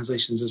of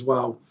organisations as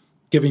well,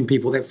 giving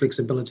people that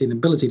flexibility and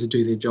ability to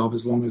do their job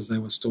as long as they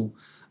were still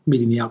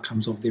meeting the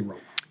outcomes of their role.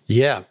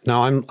 Yeah,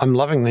 no, I'm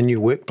loving the new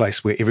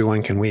workplace where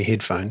everyone can wear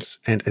headphones,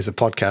 and as a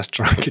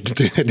podcaster, I get to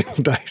do that all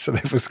day, so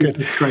that was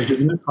good. It's great,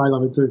 isn't it? I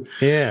love it too.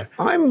 Yeah,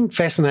 I'm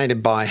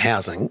fascinated by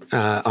housing.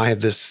 I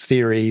have this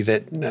theory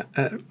that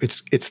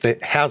it's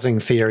that housing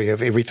theory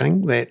of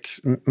everything, that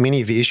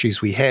many of the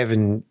issues we have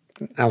in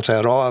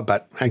Aotearoa,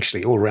 but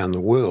actually all around the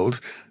world,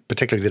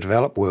 particularly the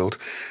developed world,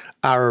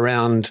 are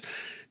around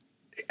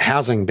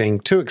housing being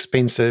too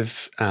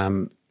expensive,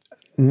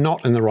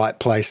 not in the right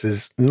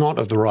places, not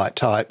of the right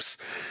types,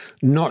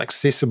 not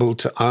accessible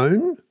to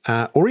own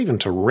or even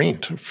to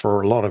rent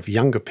for a lot of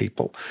younger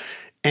people.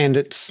 And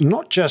it's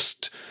not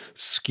just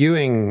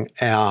skewing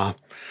our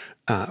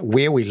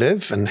where we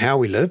live and how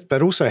we live,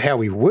 but also how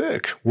we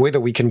work, whether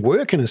we can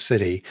work in a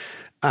city,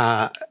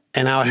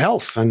 and our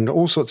health and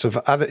all sorts of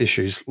other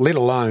issues, let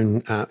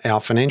alone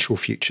our financial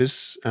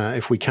futures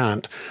if we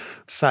can't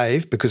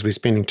save because we're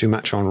spending too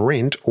much on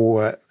rent,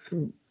 or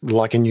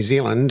like in New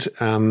Zealand,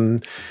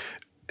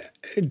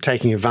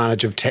 taking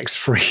advantage of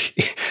tax-free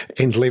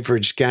and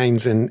leveraged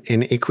gains in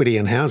equity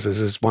in houses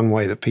is one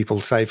way that people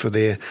save for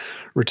their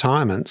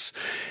retirements.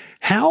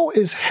 How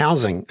is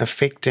housing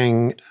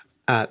affecting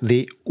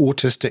the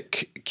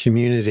autistic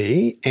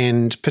community,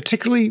 and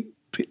particularly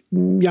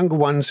younger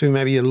ones who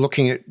maybe are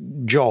looking at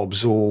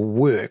jobs or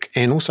work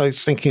and also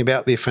thinking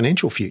about their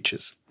financial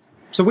futures?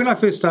 So when I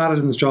first started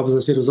in this job, as I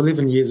said, it was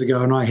 11 years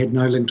ago, and I had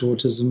no link to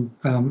autism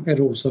at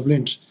all. So I've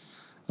learnt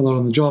a lot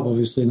on the job,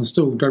 obviously, and I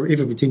still don't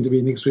ever pretend to be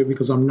an expert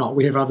because I'm not.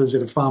 We have others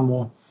that are far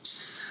more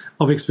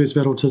of experts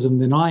about autism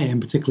than I am,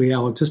 particularly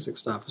our autistic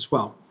staff as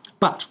well.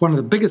 But one of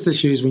the biggest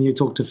issues when you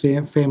talk to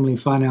family,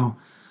 whānau,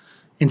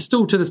 and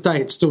still to this day,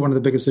 it's still one of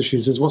the biggest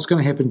issues, is what's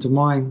going to happen to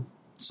my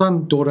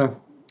son, daughter,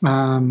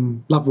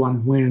 loved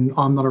one when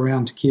I'm not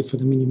around to care for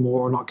them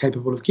anymore, or not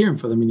capable of caring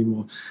for them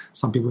anymore.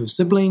 Some people have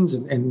siblings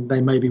and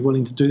they may be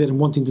willing to do that and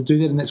wanting to do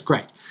that, and that's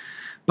great.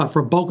 But for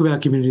a bulk of our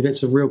community,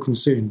 that's a real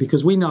concern,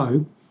 because we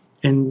know,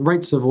 and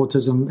rates of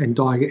autism and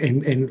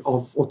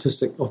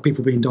of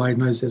people being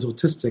diagnosed as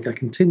autistic are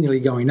continually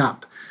going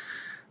up.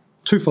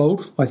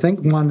 Twofold, I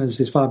think. One is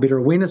there's far better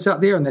awareness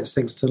out there, and that's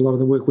thanks to a lot of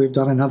the work we've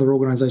done in other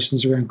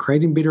organisations around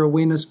creating better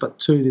awareness. But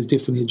two, there's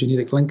definitely a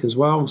genetic link as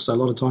well. So a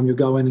lot of time you'll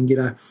go in and get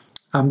a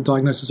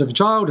diagnosis of a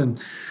child,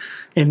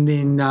 and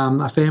then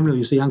a family,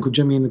 you see Uncle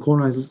Jimmy in the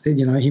corner,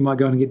 he might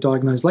go in and get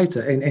diagnosed later.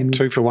 And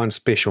 2 for 1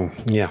 special,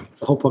 yeah.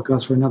 It's a whole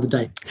podcast for another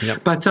day.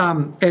 Yep. But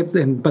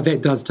that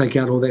does take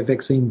out all that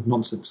vaccine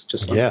nonsense.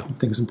 Just I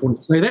think it's important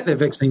to say that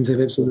vaccines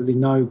have absolutely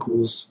no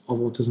cause of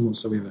autism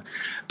whatsoever.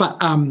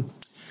 But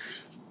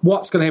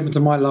what's going to happen to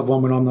my loved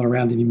one when I'm not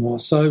around anymore?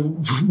 So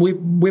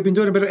we've been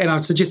doing a bit of, and I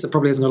suggest it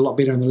probably hasn't got a lot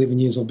better in the 11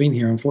 years I've been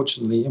here,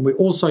 unfortunately. And we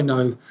also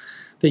know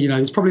that,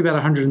 there's probably about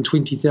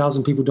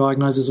 120,000 people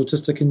diagnosed as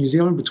autistic in New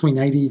Zealand, between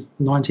 80,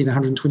 90 and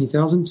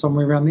 120,000,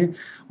 somewhere around there.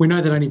 We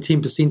know that only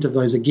 10% of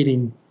those are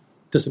getting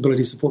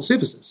disability support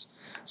services.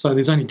 So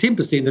there's only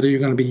 10% that are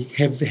going to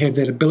have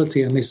that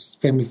ability, unless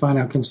family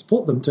whānau can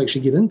support them, to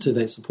actually get into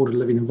that supported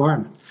living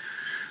environment.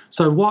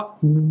 So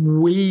what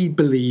we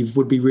believe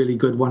would be really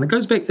good one, it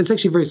goes back, it's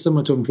actually very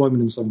similar to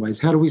employment in some ways.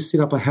 How do we set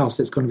up a house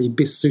that's going to be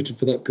best suited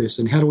for that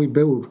person? How do we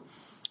build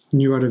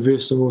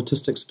neurodiverse or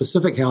autistic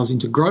specific housing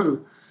to grow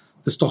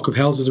the stock of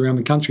houses around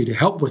the country to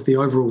help with the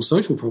overall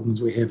social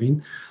problems we're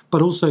having,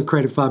 but also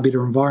create a far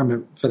better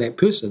environment for that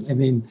person? And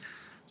then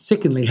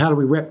secondly, how do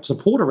we wrap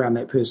support around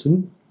that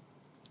person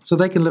so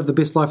they can live the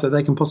best life that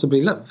they can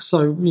possibly live?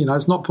 So,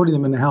 it's not putting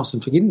them in the house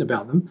and forgetting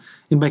about them,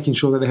 and making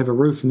sure that they have a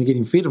roof and they're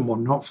getting fed and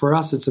whatnot. For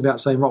us, it's about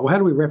saying, right, well, how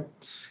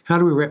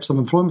do we wrap some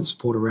employment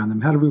support around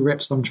them? How do we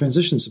wrap some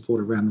transition support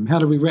around them? How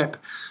do we wrap,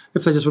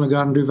 if they just want to go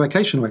out and do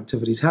vocational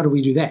activities, how do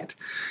we do that?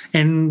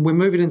 And we're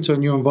moving into a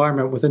new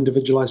environment with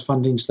individualised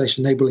funding /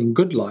 enabling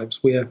good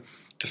lives, where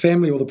the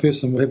family or the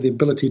person will have the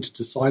ability to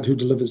decide who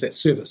delivers that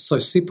service. So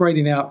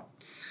separating out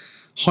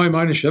home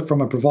ownership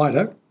from a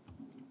provider.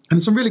 And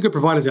there's some really good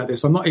providers out there,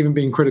 so I'm not even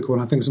being critical,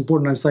 and I think it's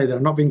important I say that.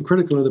 I'm not being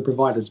critical of the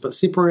providers, but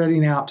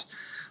separating out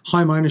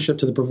home ownership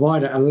to the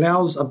provider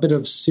allows a bit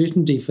of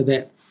certainty for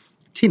that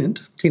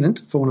tenant,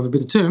 for want of a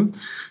better term,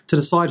 to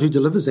decide who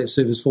delivers that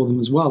service for them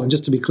as well. And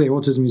just to be clear,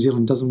 Autism New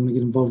Zealand doesn't want to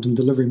get involved in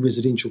delivering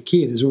residential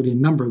care. There's already a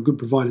number of good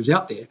providers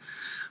out there,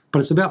 but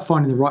it's about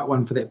finding the right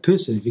one for that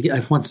person.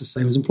 Once the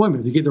same as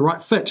employment, if you get the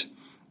right fit,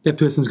 that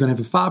person's going to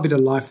have a far better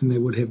life than they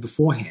would have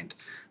beforehand.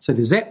 So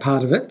there's that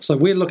part of it. So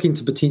we're looking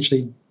to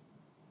potentially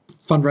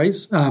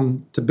fundraise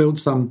to build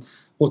some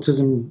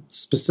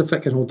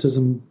autism-specific and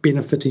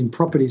autism-benefiting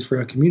properties for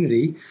our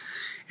community.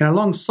 And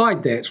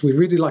alongside that, we'd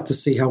really like to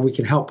see how we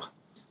can help,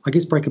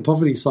 break a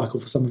poverty cycle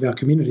for some of our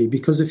community,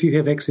 because if you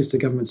have access to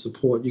government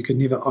support, you can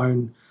never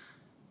own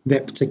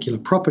that particular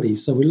property.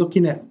 So we're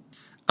looking at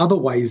other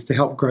ways to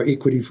help grow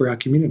equity for our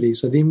community.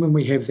 So then when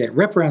we have that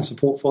wraparound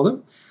support for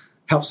them,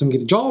 helps them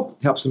get a job,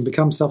 helps them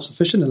become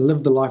self-sufficient and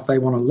live the life they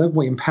want to live,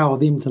 we empower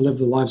them to live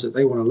the lives that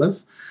they want to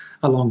live.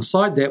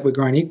 Alongside that, we're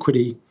growing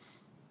equity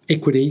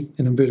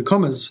in inverted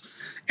commas,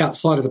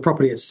 outside of the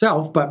property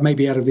itself, but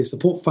maybe out of their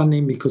support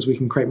funding, because we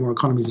can create more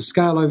economies of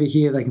scale over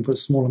here. They can put a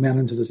small amount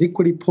into this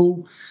equity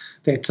pool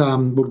that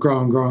would grow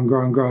and grow and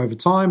grow and grow over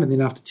time. And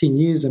then after 10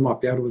 years, they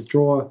might be able to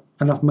withdraw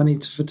enough money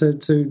to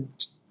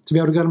be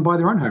able to go and buy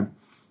their own home.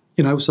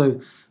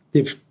 So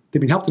they've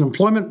been helped in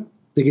employment,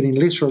 they're getting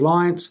less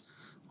reliant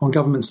on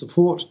government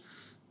support,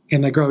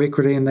 and they grow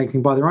equity and they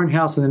can buy their own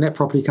house, and then that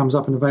property comes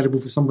up and available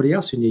for somebody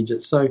else who needs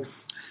it. So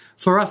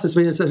for us, it's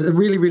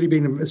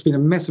been a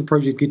massive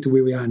project to get to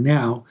where we are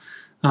now.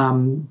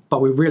 But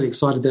we're really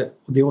excited that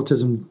the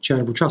Autism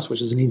Charitable Trust,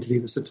 which is an entity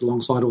that sits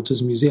alongside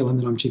Autism New Zealand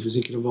that I'm chief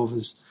executive of,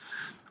 has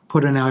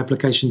put in our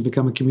application to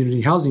become a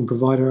community housing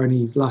provider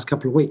only last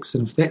couple of weeks.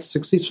 And if that's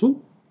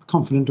successful, I'm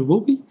confident it will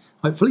be,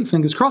 hopefully,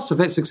 fingers crossed. If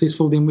that's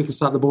successful, then we can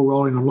start the ball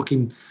rolling on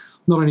looking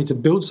not only to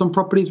build some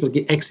properties, but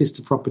get access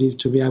to properties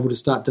to be able to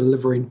start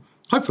delivering,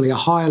 hopefully, a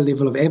higher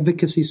level of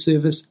advocacy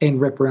service and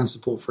wraparound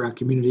support for our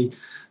community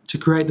to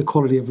create the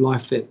quality of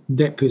life that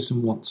that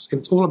person wants. And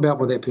it's all about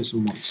what that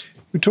person wants.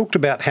 We talked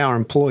about how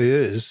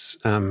employers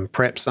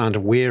perhaps aren't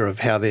aware of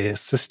how their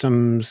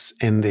systems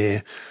and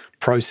their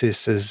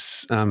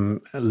processes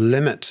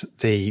limit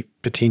the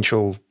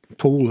potential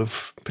pool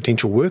of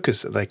potential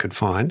workers that they could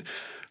find,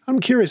 I'm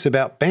curious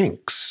about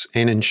banks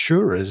and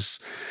insurers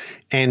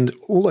and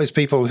all those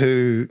people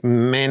who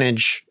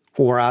manage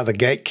or are the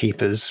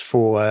gatekeepers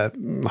for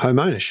home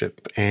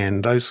ownership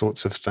and those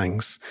sorts of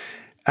things.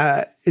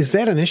 Is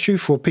that an issue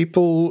for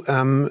people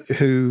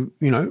who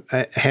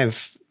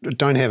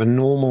don't have a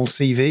normal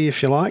CV,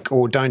 if you like,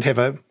 or don't have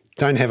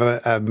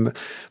the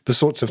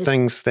sorts of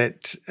things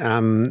that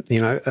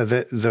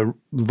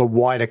the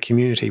wider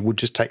community would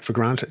just take for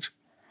granted?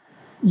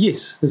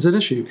 Yes, it's an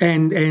issue.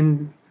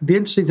 And the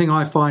interesting thing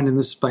I find in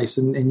this space,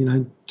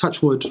 and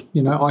touch wood,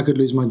 I could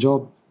lose my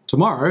job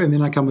tomorrow and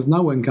then I come with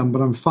no income,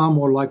 but I'm far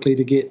more likely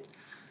to get,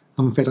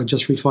 in fact, I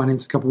just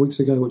refinanced a couple of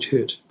weeks ago, which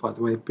hurt, by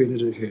the way,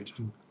 Bernard, it hurt.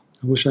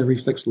 I wish I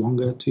reflexed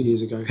longer 2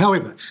 years ago.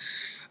 However,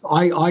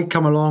 I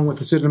come along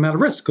with a certain amount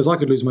of risk because I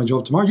could lose my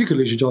job tomorrow. You could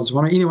lose your job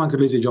tomorrow. Anyone could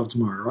lose their job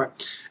tomorrow,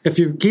 right? If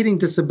you're getting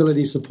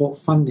disability support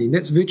funding,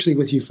 that's virtually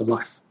with you for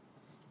life.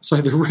 So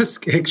the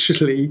risk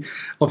actually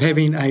of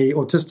having a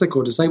autistic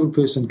or disabled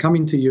person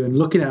coming to you and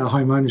looking at a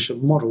home ownership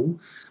model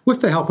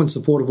with the help and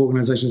support of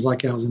organisations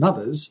like ours and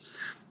others,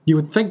 you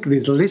would think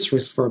there's less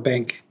risk for a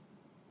bank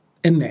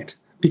in that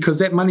because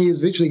that money is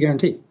virtually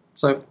guaranteed.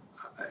 So,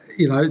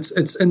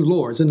 it's in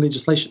law, it's in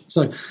legislation.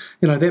 So,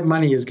 that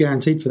money is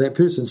guaranteed for that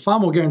person. It's far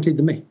more guaranteed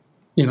than me,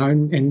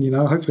 and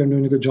hopefully I'm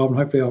doing a good job and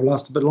hopefully I'll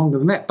last a bit longer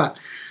than that. But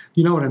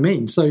you know what I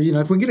mean? So,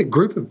 if we can get a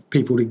group of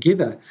people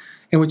together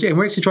and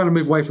we're actually trying to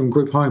move away from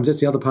group homes.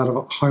 That's the other part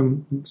of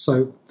home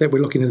so that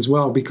we're looking at as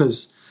well,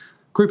 because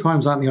group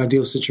homes aren't the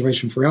ideal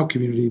situation for our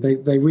community.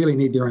 They really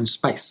need their own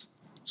space.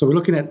 So we're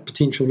looking at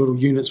potential little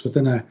units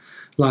within a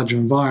larger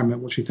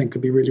environment, which we think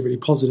could be really, really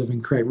positive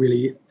and create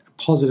really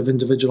positive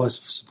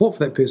individualized support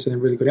for that person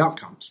and really good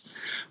outcomes.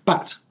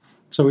 But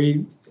so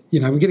we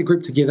get a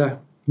group together,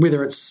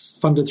 whether it's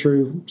funded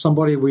through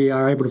somebody, we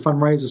are able to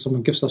fundraise, or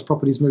someone gifts us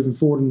properties moving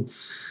forward, and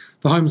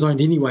the home's owned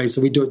anyway, so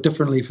we do it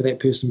differently for that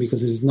person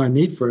because there's no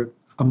need for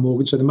a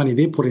mortgage. So the money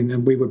they're putting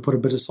in, we would put a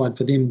bit aside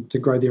for them to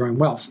grow their own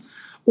wealth.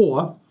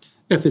 Or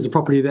if there's a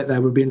property that they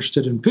would be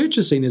interested in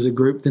purchasing as a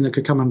group, then it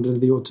could come under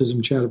the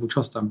Autism Charitable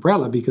Trust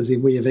umbrella because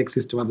then we have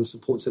access to other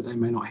supports that they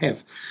may not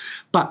have.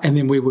 And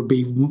then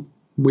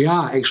we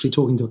are actually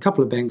talking to a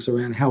couple of banks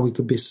around how we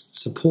could best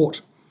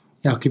support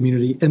our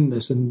community in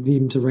this and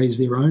them to raise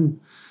their own,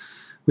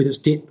 whether it's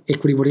debt,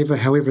 equity, whatever,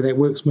 however that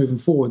works moving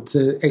forward,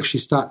 to actually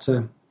start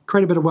to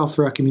create a bit of wealth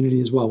for our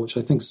community as well, which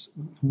I think is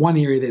one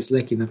area that's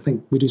lacking. I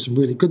think we do some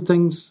really good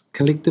things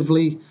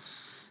collectively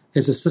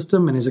as a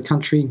system and as a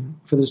country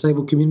for the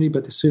disabled community,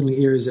 but there's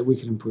certainly areas that we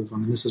can improve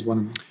on, and this is one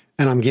of them.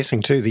 And I'm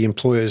guessing too, the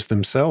employers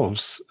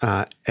themselves,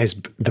 as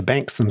the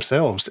banks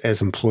themselves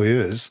as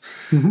employers,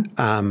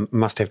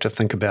 must have to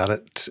think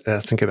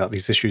about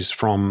these issues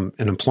from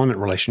an employment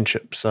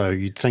relationship. So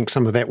you'd think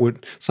some of that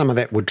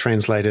would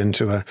translate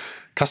into a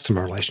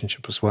customer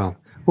relationship as well.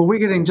 Well, we're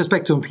getting, just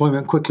back to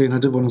employment quickly, and I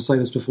did want to say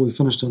this before we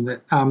finished on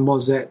that,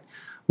 was that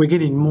we're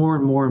getting more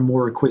and more and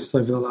more requests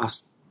over the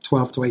last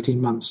 12 to 18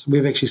 months.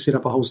 We've actually set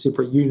up a whole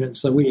separate unit.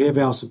 So we have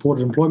our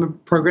supported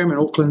employment program in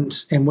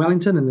Auckland and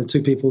Wellington, and the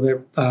two people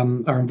that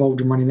are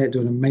involved in running that do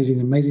an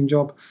amazing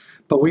job.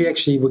 But we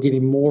actually were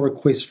getting more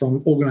requests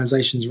from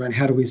organisations around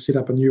how do we set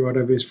up a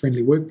neurodiverse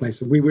friendly workplace,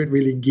 and we weren't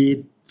really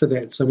geared for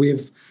that. So we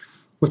have,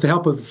 with the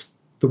help of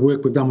the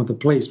work we've done with the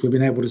police, we've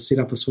been able to set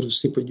up a sort of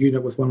separate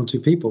unit with one or two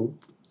people,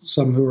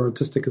 some who are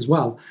autistic as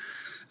well,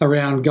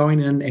 around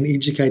going in and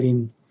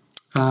educating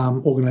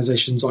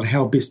organisations on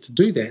how best to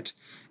do that.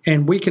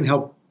 And we can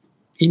help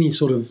any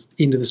sort of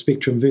end of the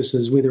spectrum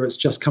versus whether it's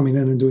just coming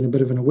in and doing a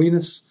bit of an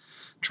awareness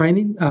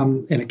training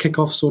and a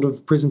kick-off sort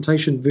of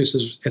presentation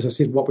versus, as I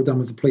said, what we've done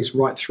with the police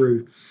right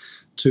through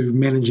to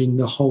managing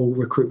the whole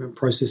recruitment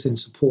process and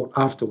support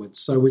afterwards.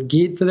 So we're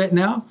geared for that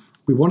now.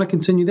 We want to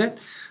continue that.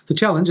 The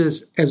challenge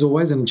is, as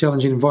always, in a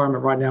challenging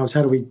environment right now, is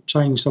how do we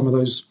change some of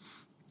those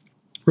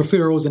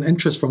referrals and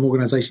interest from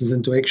organisations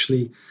into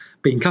actually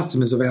being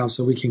customers of ours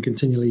so we can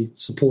continually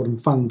support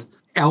and fund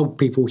our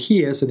people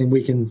here so then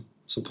we can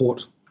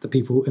support the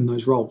people in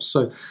those roles.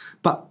 So,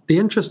 but the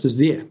interest is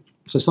there.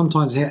 So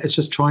sometimes it's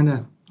just trying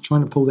to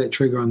pull that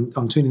trigger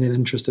on turning that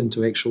interest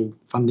into actual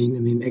funding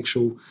and then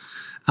actual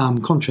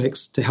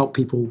contracts to help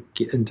people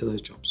get into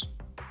those jobs.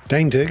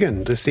 Dane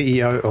Durgan, the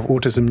CEO of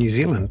Autism New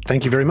Zealand,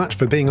 thank you very much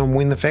for being on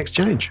When the Facts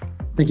Change.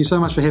 Thank you so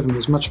much for having me.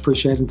 It's much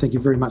appreciated, and thank you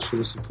very much for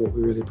the support.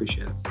 We really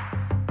appreciate it.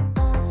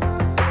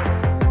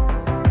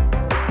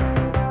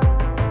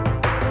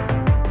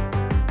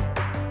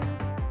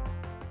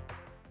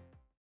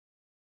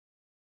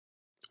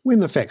 When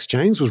the Facts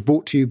Change was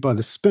brought to you by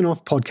the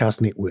Spin-Off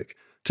Podcast Network,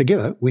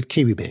 together with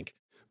KiwiBank.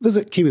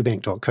 Visit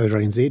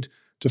kiwibank.co.nz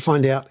to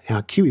find out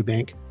how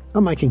KiwiBank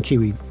are making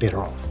Kiwi better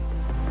off.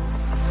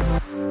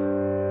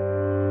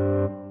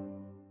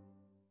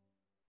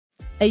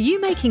 Are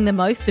you making the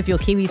most of your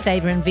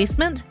KiwiSaver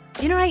investment?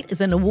 Generate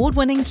is an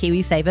award-winning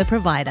KiwiSaver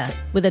provider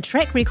with a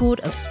track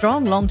record of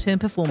strong long-term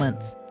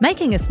performance.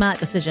 Making a smart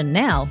decision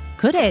now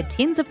could add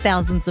tens of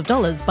thousands of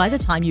dollars by the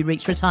time you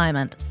reach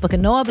retirement. Book a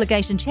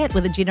no-obligation chat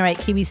with a Generate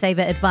KiwiSaver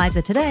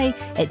advisor today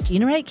at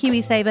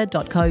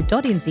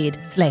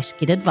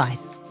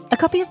generatekiwisaver.co.nz/get-advice. A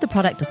copy of the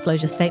product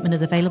disclosure statement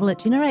is available at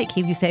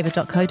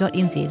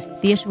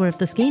generatekiwisaver.co.nz. The issuer of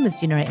the scheme is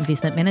Generate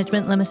Investment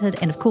Management Limited,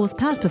 and of course,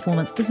 past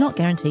performance does not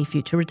guarantee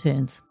future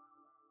returns.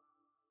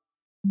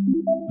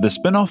 The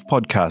Spin-off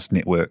Podcast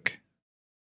Network.